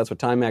age, right? That's what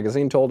Time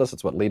magazine told us.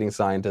 It's what leading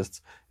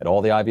scientists at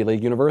all the Ivy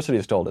League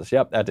universities told us.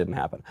 Yep, that didn't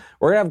happen.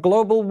 We're going to have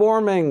global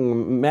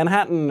warming.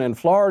 Manhattan and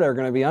Florida are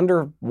going to be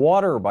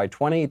underwater by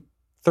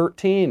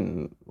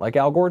 2013, like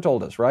Al Gore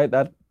told us, right?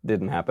 That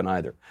didn't happen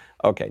either.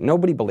 Okay,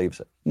 nobody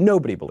believes it.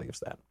 Nobody believes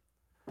that.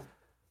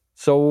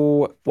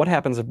 So what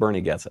happens if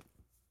Bernie gets it?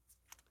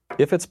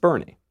 If it's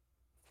Bernie,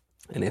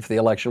 and if the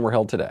election were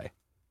held today,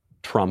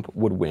 Trump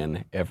would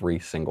win every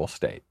single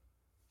state.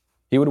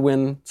 He would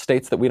win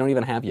states that we don't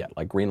even have yet,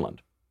 like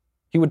Greenland.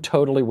 He would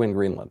totally win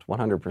Greenland,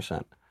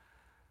 100%.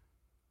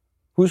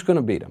 Who's going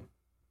to beat him?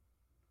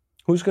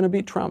 Who's going to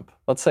beat Trump?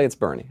 Let's say it's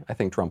Bernie. I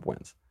think Trump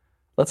wins.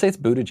 Let's say it's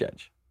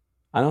Buttigieg.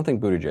 I don't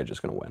think Buttigieg is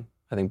going to win.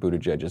 I think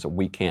Buttigieg is a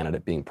weak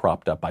candidate being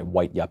propped up by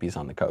white yuppies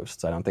on the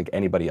coasts. I don't think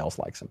anybody else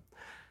likes him.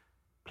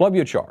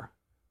 Klobuchar. Is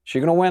she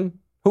going to win?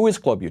 Who is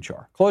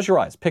Klobuchar? Close your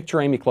eyes. Picture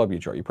Amy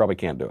Klobuchar. You probably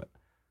can't do it.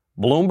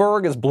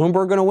 Bloomberg? Is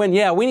Bloomberg going to win?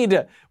 Yeah, we need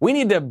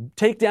to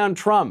take down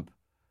Trump.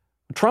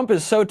 Trump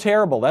is so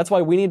terrible. That's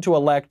why we need to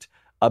elect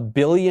a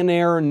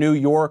billionaire New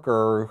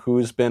Yorker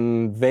who's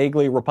been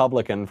vaguely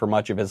Republican for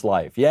much of his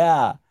life.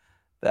 Yeah,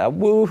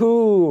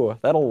 woohoo.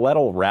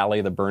 That'll rally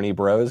the Bernie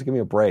bros. Give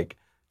me a break.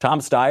 Tom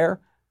Steyer?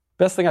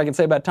 Best thing I can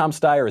say about Tom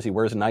Steyer is he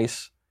wears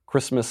nice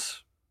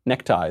Christmas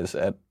neckties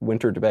at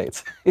winter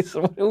debates.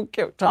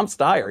 Tom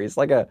Steyer, he's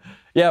like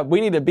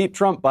we need to beat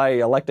Trump by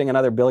electing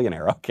another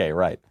billionaire. Okay,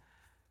 right.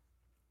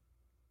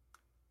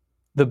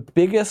 The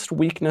biggest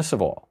weakness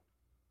of all,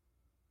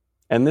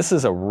 and this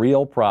is a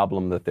real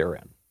problem that they're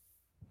in.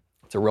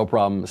 It's a real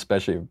problem,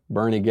 especially if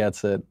Bernie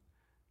gets it,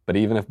 but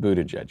even if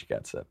Buttigieg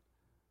gets it,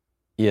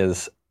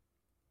 is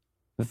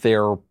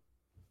their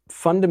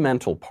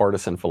fundamental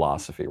partisan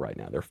philosophy right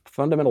now, their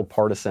fundamental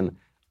partisan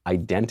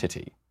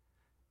identity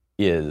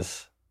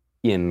is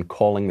in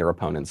calling their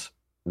opponents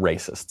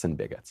racists and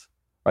bigots.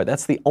 Right?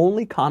 That's the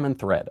only common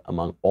thread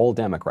among all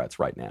Democrats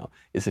right now,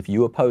 is if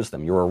you oppose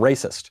them, you're a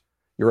racist,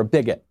 you're a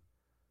bigot,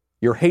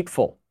 you're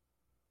hateful.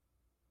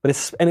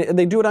 And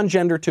they do it on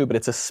gender too, but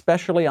it's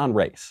especially on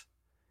race.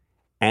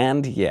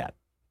 And yet,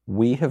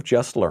 we have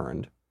just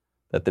learned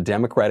that the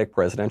Democratic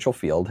presidential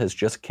field has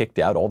just kicked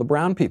out all the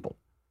brown people.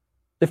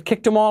 They've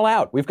kicked them all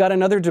out. We've got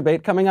another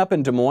debate coming up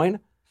in Des Moines.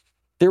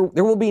 There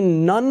will be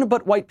none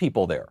but white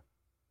people there.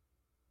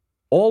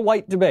 All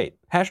white debate.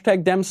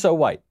 Hashtag Dem So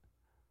White.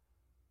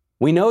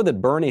 We know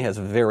that Bernie has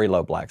very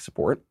low black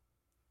support.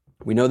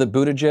 We know that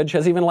Buttigieg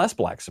has even less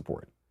black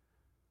support.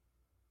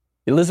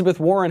 Elizabeth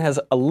Warren has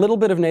a little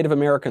bit of Native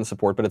American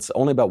support, but it's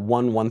only about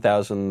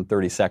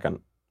 1,032nd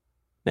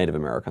Native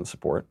American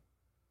support.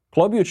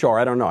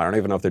 Klobuchar, I don't know. I don't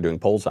even know if they're doing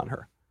polls on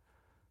her.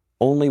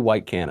 Only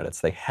white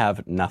candidates. They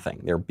have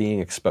nothing. They're being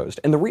exposed.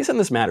 And the reason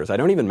this matters, I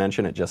don't even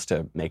mention it just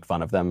to make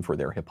fun of them for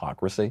their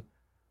hypocrisy.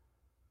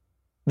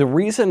 The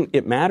reason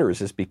it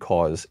matters is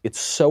because it's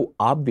so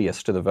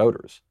obvious to the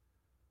voters.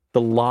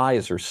 The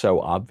lies are so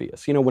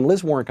obvious. You know, when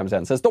Liz Warren comes out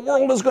and says, the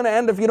world is going to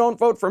end if you don't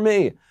vote for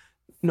me,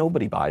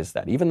 nobody buys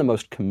that. Even the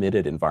most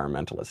committed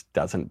environmentalist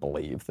doesn't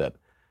believe that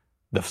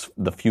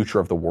the future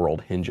of the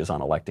world hinges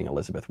on electing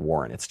Elizabeth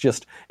Warren. It's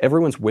just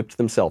everyone's whipped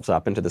themselves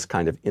up into this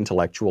kind of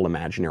intellectual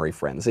imaginary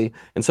frenzy.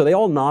 And so they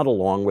all nod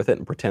along with it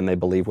and pretend they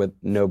believe it.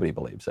 Nobody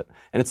believes it.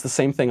 And it's the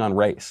same thing on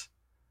race.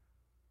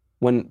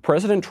 When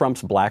President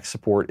Trump's black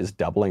support is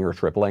doubling or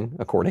tripling,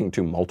 according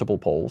to multiple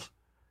polls,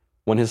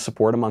 when his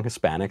support among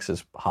Hispanics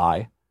is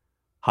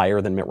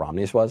higher than Mitt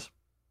Romney's was,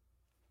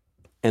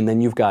 and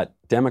then you've got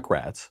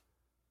Democrats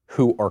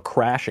who are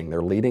crashing,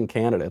 their leading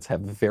candidates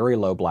have very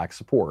low black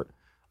support,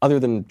 other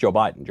than Joe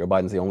Biden. Joe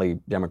Biden's the only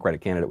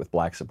Democratic candidate with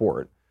black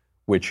support,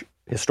 which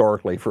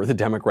historically for the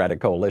Democratic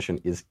coalition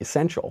is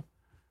essential.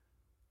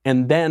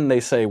 And then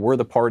they say, we're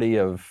the party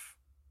of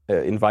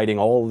inviting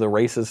all the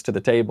races to the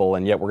table,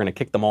 and yet we're going to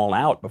kick them all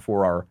out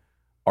before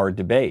our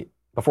debate,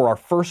 before our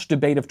first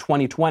debate of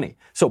 2020.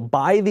 So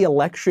by the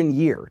election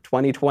year,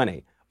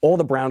 2020, all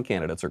the brown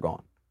candidates are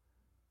gone.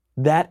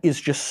 That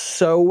is just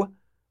so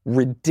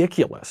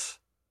ridiculous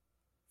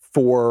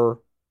for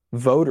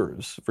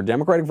voters, for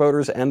Democratic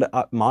voters and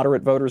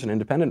moderate voters and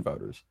independent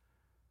voters,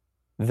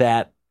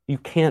 that you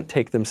can't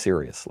take them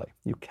seriously.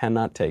 You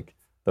cannot take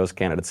those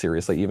candidates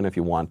seriously, even if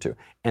you want to.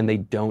 And they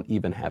don't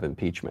even have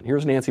impeachment.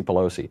 Here's Nancy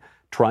Pelosi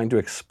trying to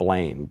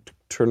explain,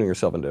 turning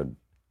herself into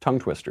tongue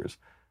twisters,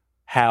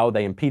 how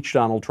they impeached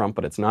Donald Trump,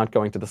 but it's not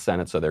going to the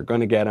Senate, so they're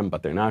going to get him,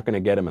 but they're not going to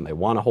get him, and they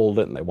want to hold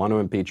it, and they want to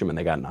impeach him, and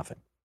they got nothing.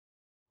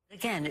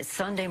 Again, it's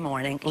Sunday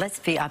morning. Let's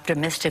be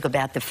optimistic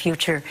about the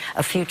future,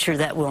 a future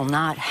that will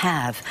not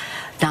have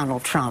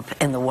Donald Trump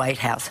in the White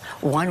House.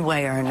 One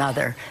way or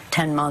another,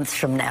 10 months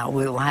from now,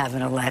 we will have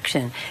an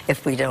election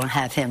if we don't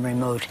have him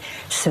removed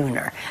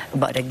sooner.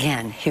 But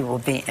again, he will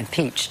be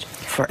impeached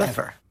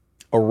forever.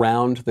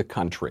 Around the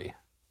country,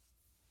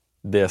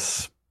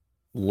 this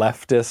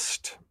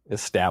leftist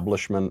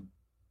establishment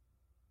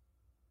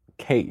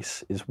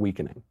case is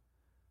weakening.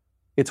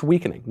 It's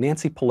weakening.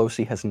 Nancy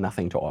Pelosi has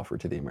nothing to offer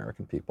to the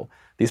American people.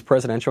 These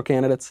presidential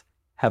candidates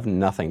have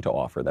nothing to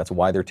offer. That's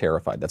why they're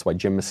terrified. That's why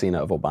Jim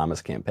Messina of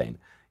Obama's campaign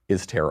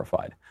is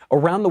terrified.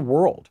 Around the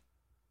world,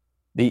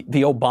 the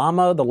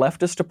Obama, the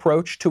leftist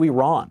approach to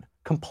Iran,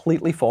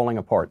 completely falling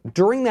apart.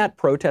 During that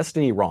protest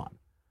in Iran,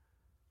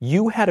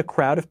 you had a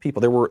crowd of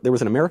people. There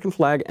was an American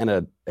flag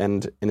and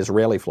an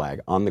Israeli flag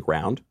on the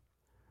ground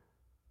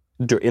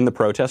in the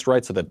protest,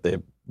 right? So that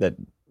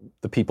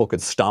the people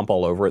could stomp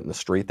all over it in the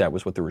street. That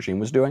was what the regime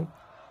was doing.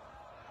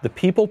 The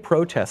people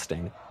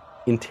protesting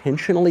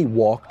intentionally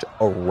walked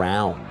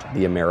around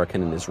the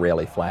American and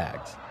Israeli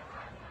flags.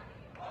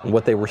 And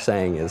what they were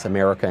saying is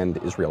America and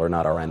Israel are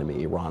not our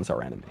enemy, Iran's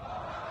our enemy.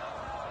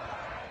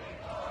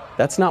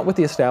 That's not what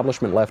the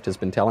establishment left has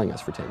been telling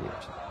us for 10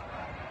 years.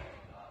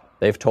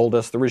 They've told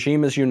us the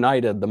regime is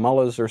united, the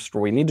mullahs are,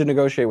 we need to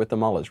negotiate with the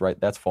mullahs, right?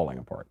 That's falling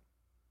apart.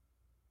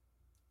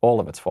 All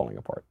of it's falling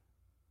apart.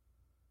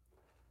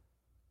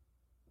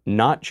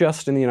 Not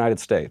just in the United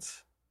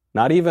States,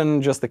 not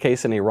even just the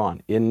case in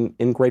Iran,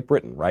 in Great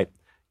Britain, right?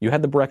 You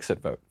had the Brexit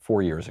vote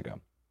 4 years ago.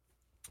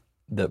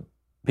 The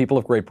people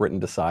of Great Britain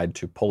decide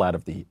to pull out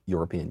of the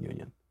European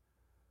Union.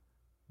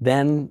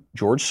 Then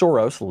George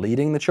Soros,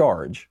 leading the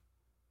charge,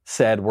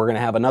 said we're going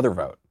to have another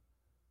vote,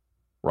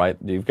 right?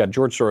 You've got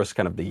George Soros,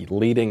 kind of the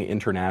leading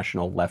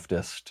international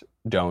leftist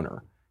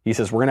donor. He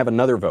says we're going to have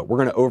another vote. We're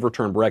going to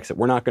overturn Brexit.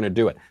 We're not going to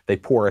do it. They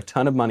pour a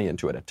ton of money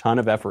into it, a ton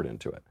of effort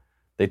into it.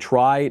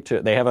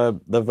 They have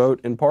the vote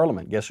in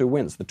Parliament. Guess who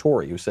wins? The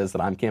Tory, who says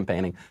that I'm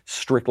campaigning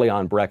strictly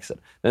on Brexit.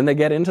 Then they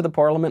get into the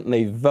Parliament and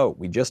they vote.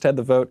 We just had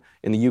the vote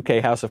in the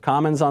UK House of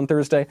Commons on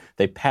Thursday.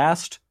 They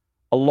passed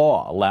a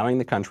law allowing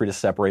the country to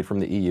separate from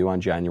the EU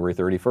on January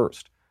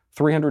 31st.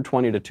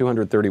 320 to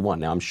 231.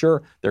 Now, I'm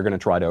sure they're going to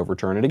try to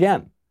overturn it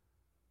again.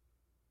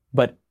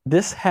 But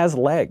this has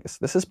legs.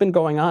 This has been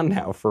going on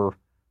now for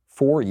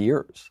 4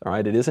 years, all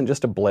right? It isn't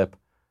just a blip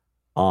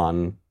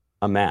on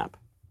a map.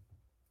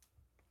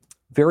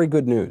 Very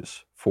good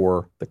news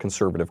for the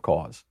conservative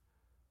cause.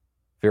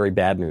 Very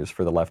bad news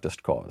for the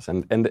leftist cause.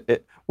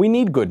 We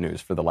need good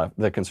news for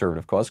the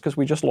conservative cause because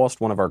we just lost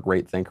one of our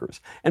great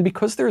thinkers. And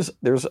because there's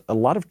a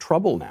lot of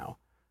trouble now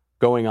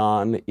going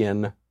on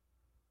in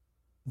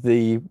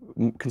the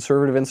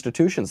conservative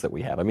institutions that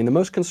we have. I mean, the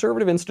most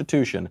conservative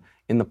institution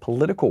in the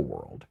political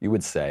world, you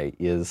would say,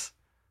 is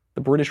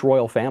the British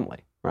royal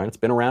family, right? It's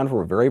been around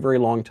for a very, very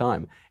long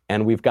time.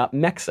 And we've got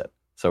Mexit.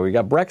 So we've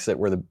got Brexit,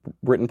 where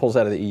Britain pulls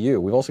out of the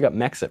EU. We've also got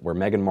Mexit, where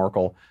Meghan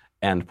Markle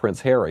and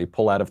Prince Harry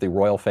pull out of the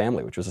royal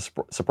family, which was a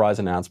surprise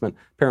announcement.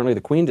 Apparently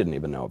the Queen didn't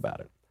even know about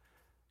it.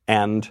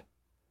 And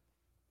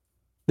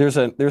there's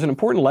an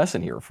important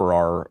lesson here for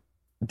our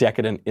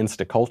decadent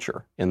insta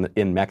culture in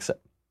Mexit.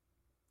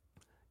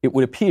 It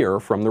would appear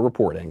from the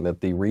reporting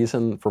that the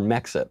reason for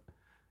Mexit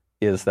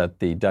is that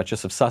the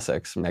Duchess of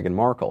Sussex, Meghan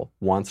Markle,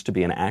 wants to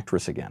be an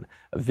actress again.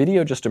 A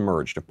video just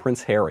emerged of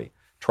Prince Harry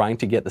trying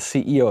to get the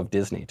CEO of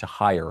Disney to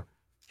hire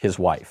his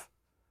wife.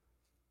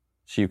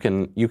 So you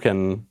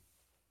can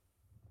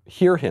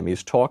hear him.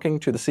 He's talking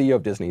to the CEO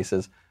of Disney. He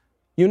says,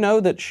 "You know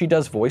that she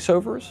does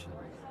voiceovers?"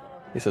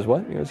 He says,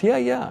 "What?" He goes,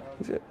 "Yeah.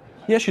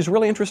 Yeah, she's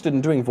really interested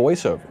in doing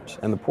voiceovers."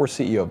 And the poor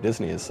CEO of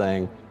Disney is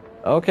saying,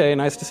 "Okay,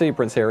 nice to see you,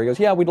 Prince Harry." He goes,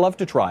 "Yeah, we'd love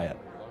to try it."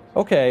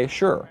 "Okay,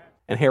 sure."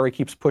 And Harry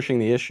keeps pushing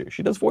the issue.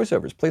 "She does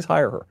voiceovers. Please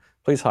hire her.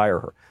 Please hire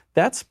her."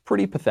 That's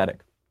pretty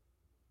pathetic.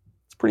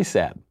 It's pretty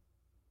sad.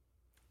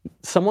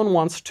 Someone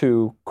wants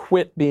to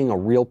quit being a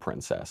real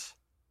princess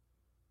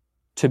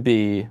to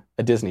be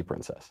a Disney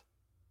princess.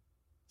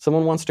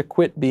 Someone wants to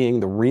quit being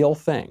the real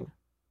thing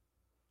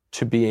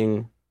to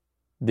being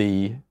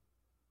the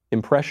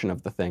impression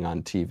of the thing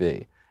on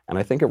TV. And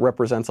I think it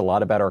represents a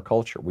lot about our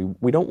culture.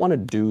 We don't want to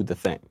do the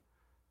thing.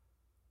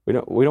 We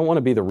don't want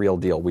to be the real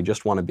deal. We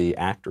just want to be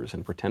actors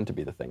and pretend to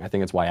be the thing. I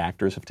think it's why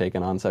actors have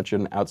taken on such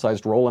an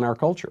outsized role in our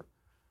culture.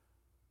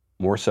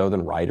 More so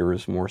than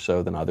writers, more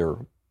so than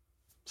other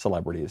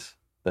celebrities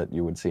that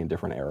you would see in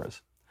different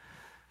eras.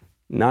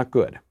 Not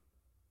good.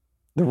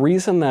 The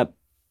reason that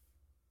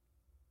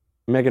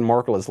Meghan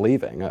Markle is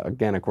leaving,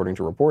 again, according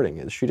to reporting,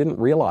 is she didn't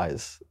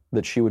realize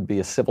that she would be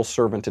a civil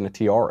servant in a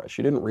tiara.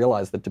 She didn't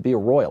realize that to be a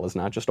royal is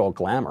not just all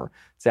glamour.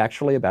 It's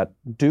actually about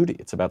duty.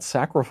 It's about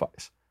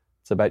sacrifice.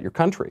 It's about your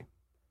country.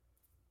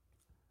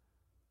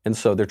 And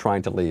so they're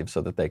trying to leave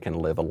so that they can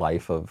live a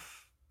life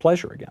of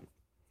pleasure again.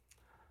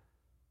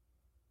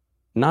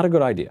 Not a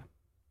good idea.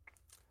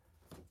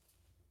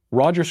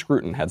 Roger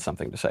Scruton had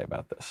something to say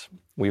about this.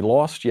 We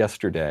lost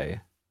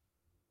yesterday,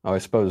 I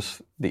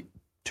suppose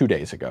 2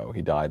 days ago,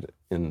 he died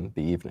in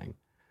the evening.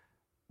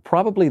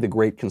 Probably the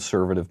great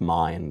conservative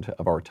mind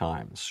of our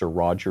time, Sir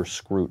Roger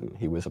Scruton.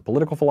 He was a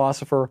political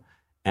philosopher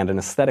and an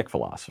aesthetic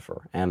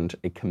philosopher and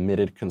a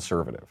committed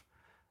conservative.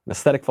 An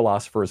aesthetic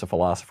philosopher is a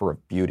philosopher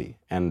of beauty,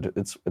 and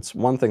it's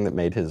one thing that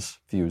made his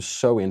views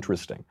so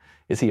interesting,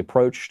 is he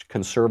approached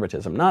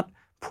conservatism not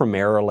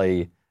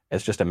primarily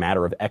as just a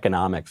matter of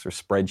economics or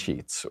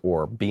spreadsheets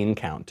or bean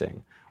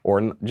counting,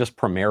 or just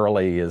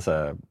primarily as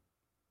a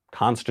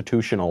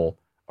constitutional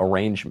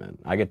arrangement.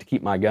 I get to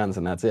keep my guns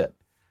and that's it.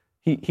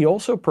 he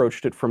also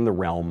approached it from the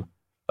realm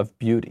of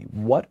beauty.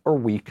 What are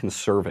we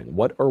conserving?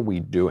 What are we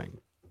doing?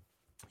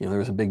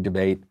 There's a big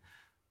debate.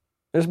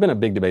 There's been a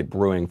big debate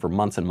brewing for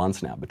months and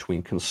months now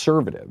between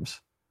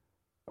conservatives,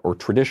 or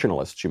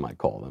traditionalists you might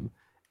call them,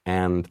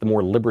 and the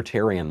more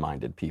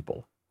libertarian-minded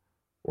people,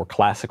 or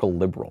classical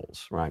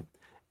liberals, right?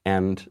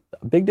 And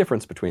a big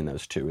difference between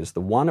those two is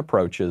the one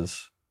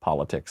approaches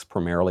politics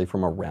primarily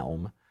from a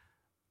realm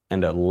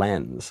and a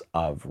lens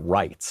of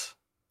rights.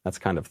 That's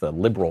kind of the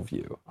liberal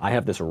view. I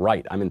have this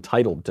right. I'm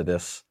entitled to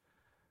this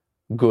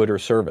good or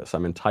service.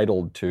 I'm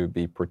entitled to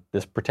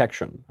this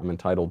protection. I'm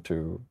entitled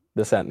to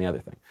this, that, and the other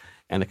thing.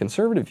 And the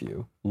conservative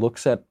view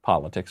looks at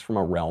politics from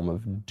a realm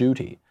of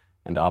duty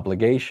and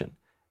obligation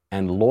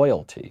and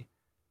loyalty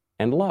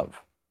and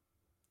love.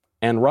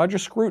 And Roger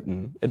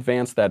Scruton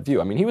advanced that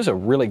view. I mean, he was a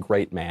really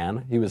great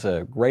man. He was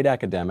a great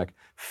academic,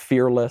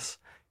 fearless.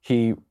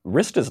 He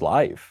risked his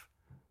life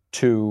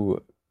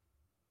to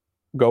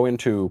go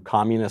into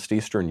communist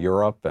Eastern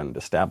Europe and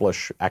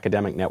establish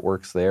academic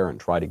networks there and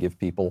try to give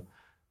people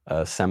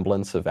a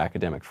semblance of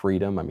academic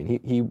freedom. I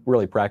mean, he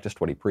really practiced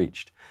what he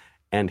preached.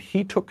 And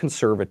he took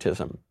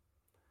conservatism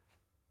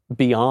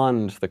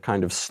beyond the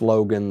kind of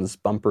slogans,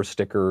 bumper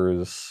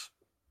stickers,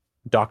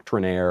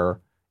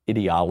 doctrinaire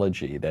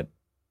ideology that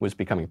was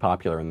becoming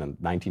popular in the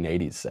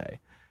 1980s, say.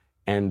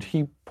 And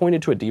he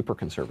pointed to a deeper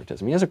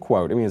conservatism. He has a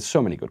quote. I mean, there's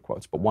so many good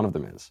quotes, but one of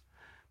them is,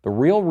 "The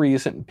real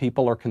reason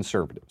people are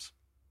conservatives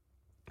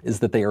is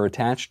that they are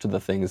attached to the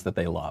things that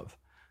they love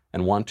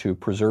and want to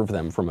preserve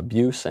them from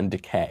abuse and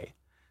decay.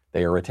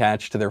 They are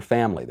attached to their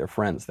family, their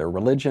friends, their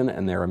religion,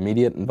 and their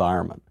immediate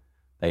environment.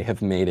 They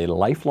have made a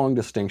lifelong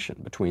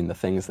distinction between the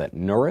things that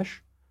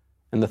nourish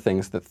and the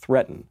things that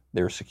threaten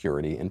their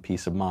security and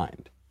peace of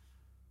mind."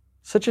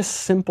 Such a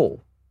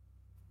simple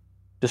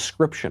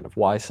description of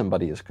why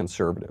somebody is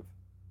conservative.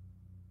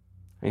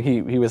 And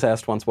he was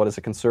asked once, what is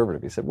a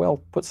conservative? He said,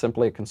 well, put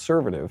simply, a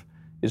conservative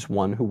is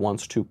one who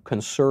wants to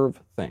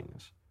conserve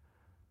things.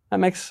 That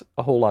makes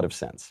a whole lot of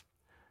sense.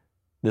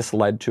 This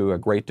led to a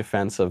great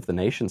defense of the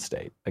nation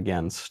state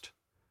against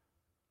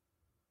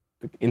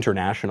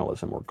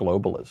internationalism or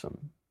globalism.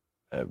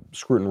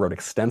 Scruton wrote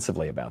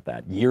extensively about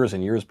that years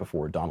and years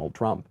before Donald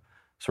Trump,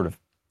 sort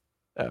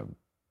of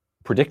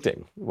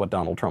predicting what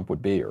Donald Trump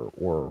would be,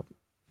 or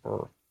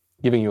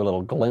giving you a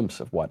little glimpse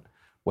of what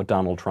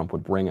Donald Trump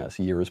would bring us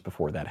years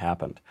before that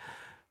happened.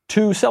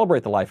 To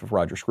celebrate the life of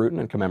Roger Scruton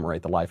and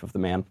commemorate the life of the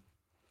man,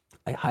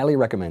 I highly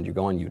recommend you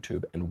go on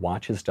YouTube and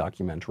watch his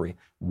documentary,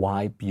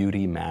 Why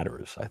Beauty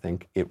Matters. I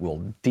think it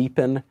will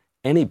deepen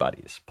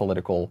anybody's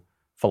political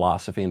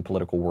philosophy and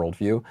political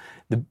worldview.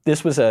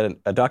 This was a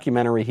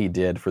documentary he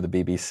did for the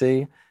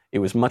BBC. It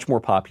was much more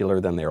popular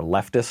than their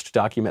leftist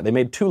document. They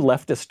made two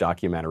leftist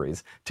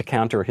documentaries to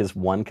counter his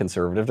one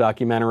conservative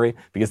documentary,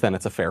 because then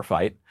it's a fair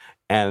fight.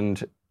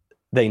 And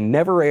they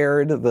never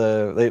aired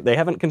they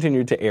haven't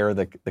continued to air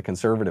the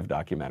conservative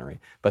documentary,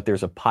 but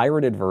there's a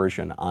pirated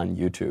version on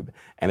YouTube,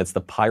 and it's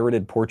the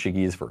pirated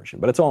Portuguese version,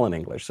 but it's all in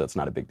English, so it's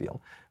not a big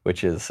deal,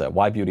 which is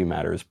Why Beauty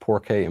Matters,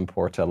 Porque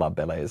Importa la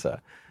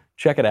Belleza.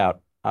 Check it out.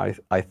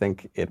 I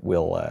think it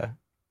will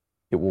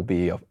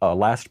be a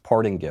last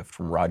parting gift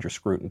from Roger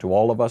Scruton to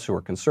all of us who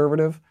are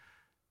conservative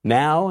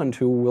now and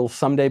who will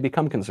someday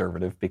become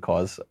conservative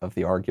because of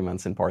the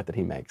arguments in part that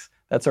he makes.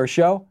 That's our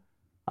show.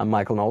 I'm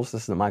Michael Knowles.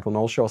 This is The Michael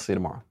Knowles Show. I'll see you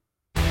tomorrow.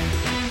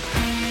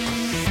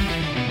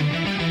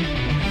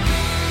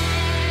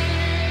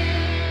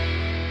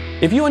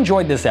 If you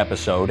enjoyed this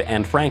episode,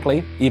 and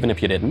frankly, even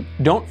if you didn't,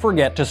 don't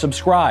forget to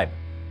subscribe.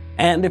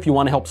 And if you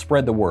want to help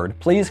spread the word,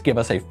 please give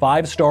us a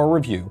 5-star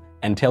review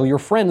and tell your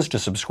friends to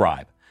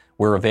subscribe.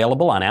 We're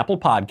available on Apple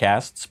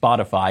Podcasts,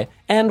 Spotify,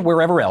 and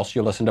wherever else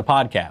you listen to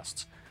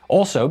podcasts.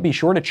 Also, be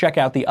sure to check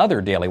out the other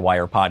Daily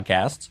Wire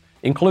podcasts,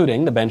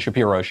 including The Ben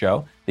Shapiro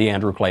Show, The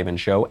Andrew Klavan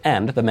Show,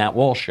 and The Matt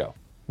Walsh Show.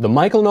 The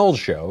Michael Knowles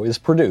Show is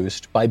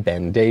produced by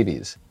Ben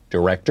Davies.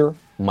 Director,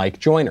 Mike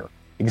Joyner.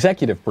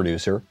 Executive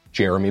producer,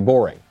 Jeremy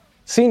Boring.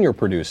 Senior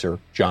producer,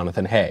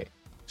 Jonathan Hay.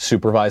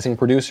 Supervising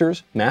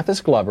producers,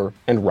 Mathis Glover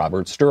and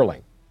Robert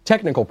Sterling.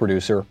 Technical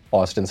producer,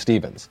 Austin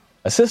Stevens.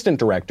 Assistant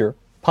director,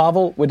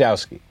 Pavel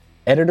Wadowski.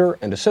 Editor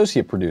and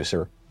associate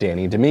producer,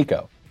 Danny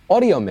D'Amico.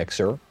 Audio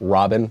mixer,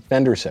 Robin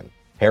Fenderson.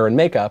 Hair and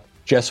makeup,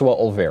 Jesua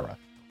Olvera.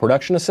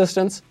 Production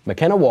assistants,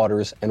 McKenna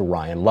Waters and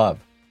Ryan Love.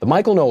 The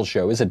Michael Knowles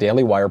Show is a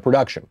Daily Wire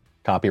production.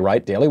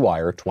 Copyright Daily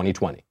Wire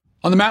 2020.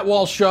 On The Matt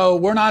Walsh Show,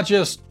 we're not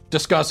just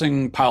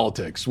discussing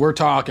politics. We're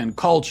talking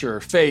culture,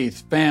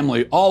 faith,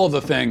 family, all of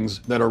the things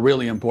that are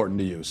really important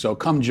to you. So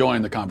come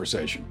join the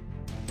conversation.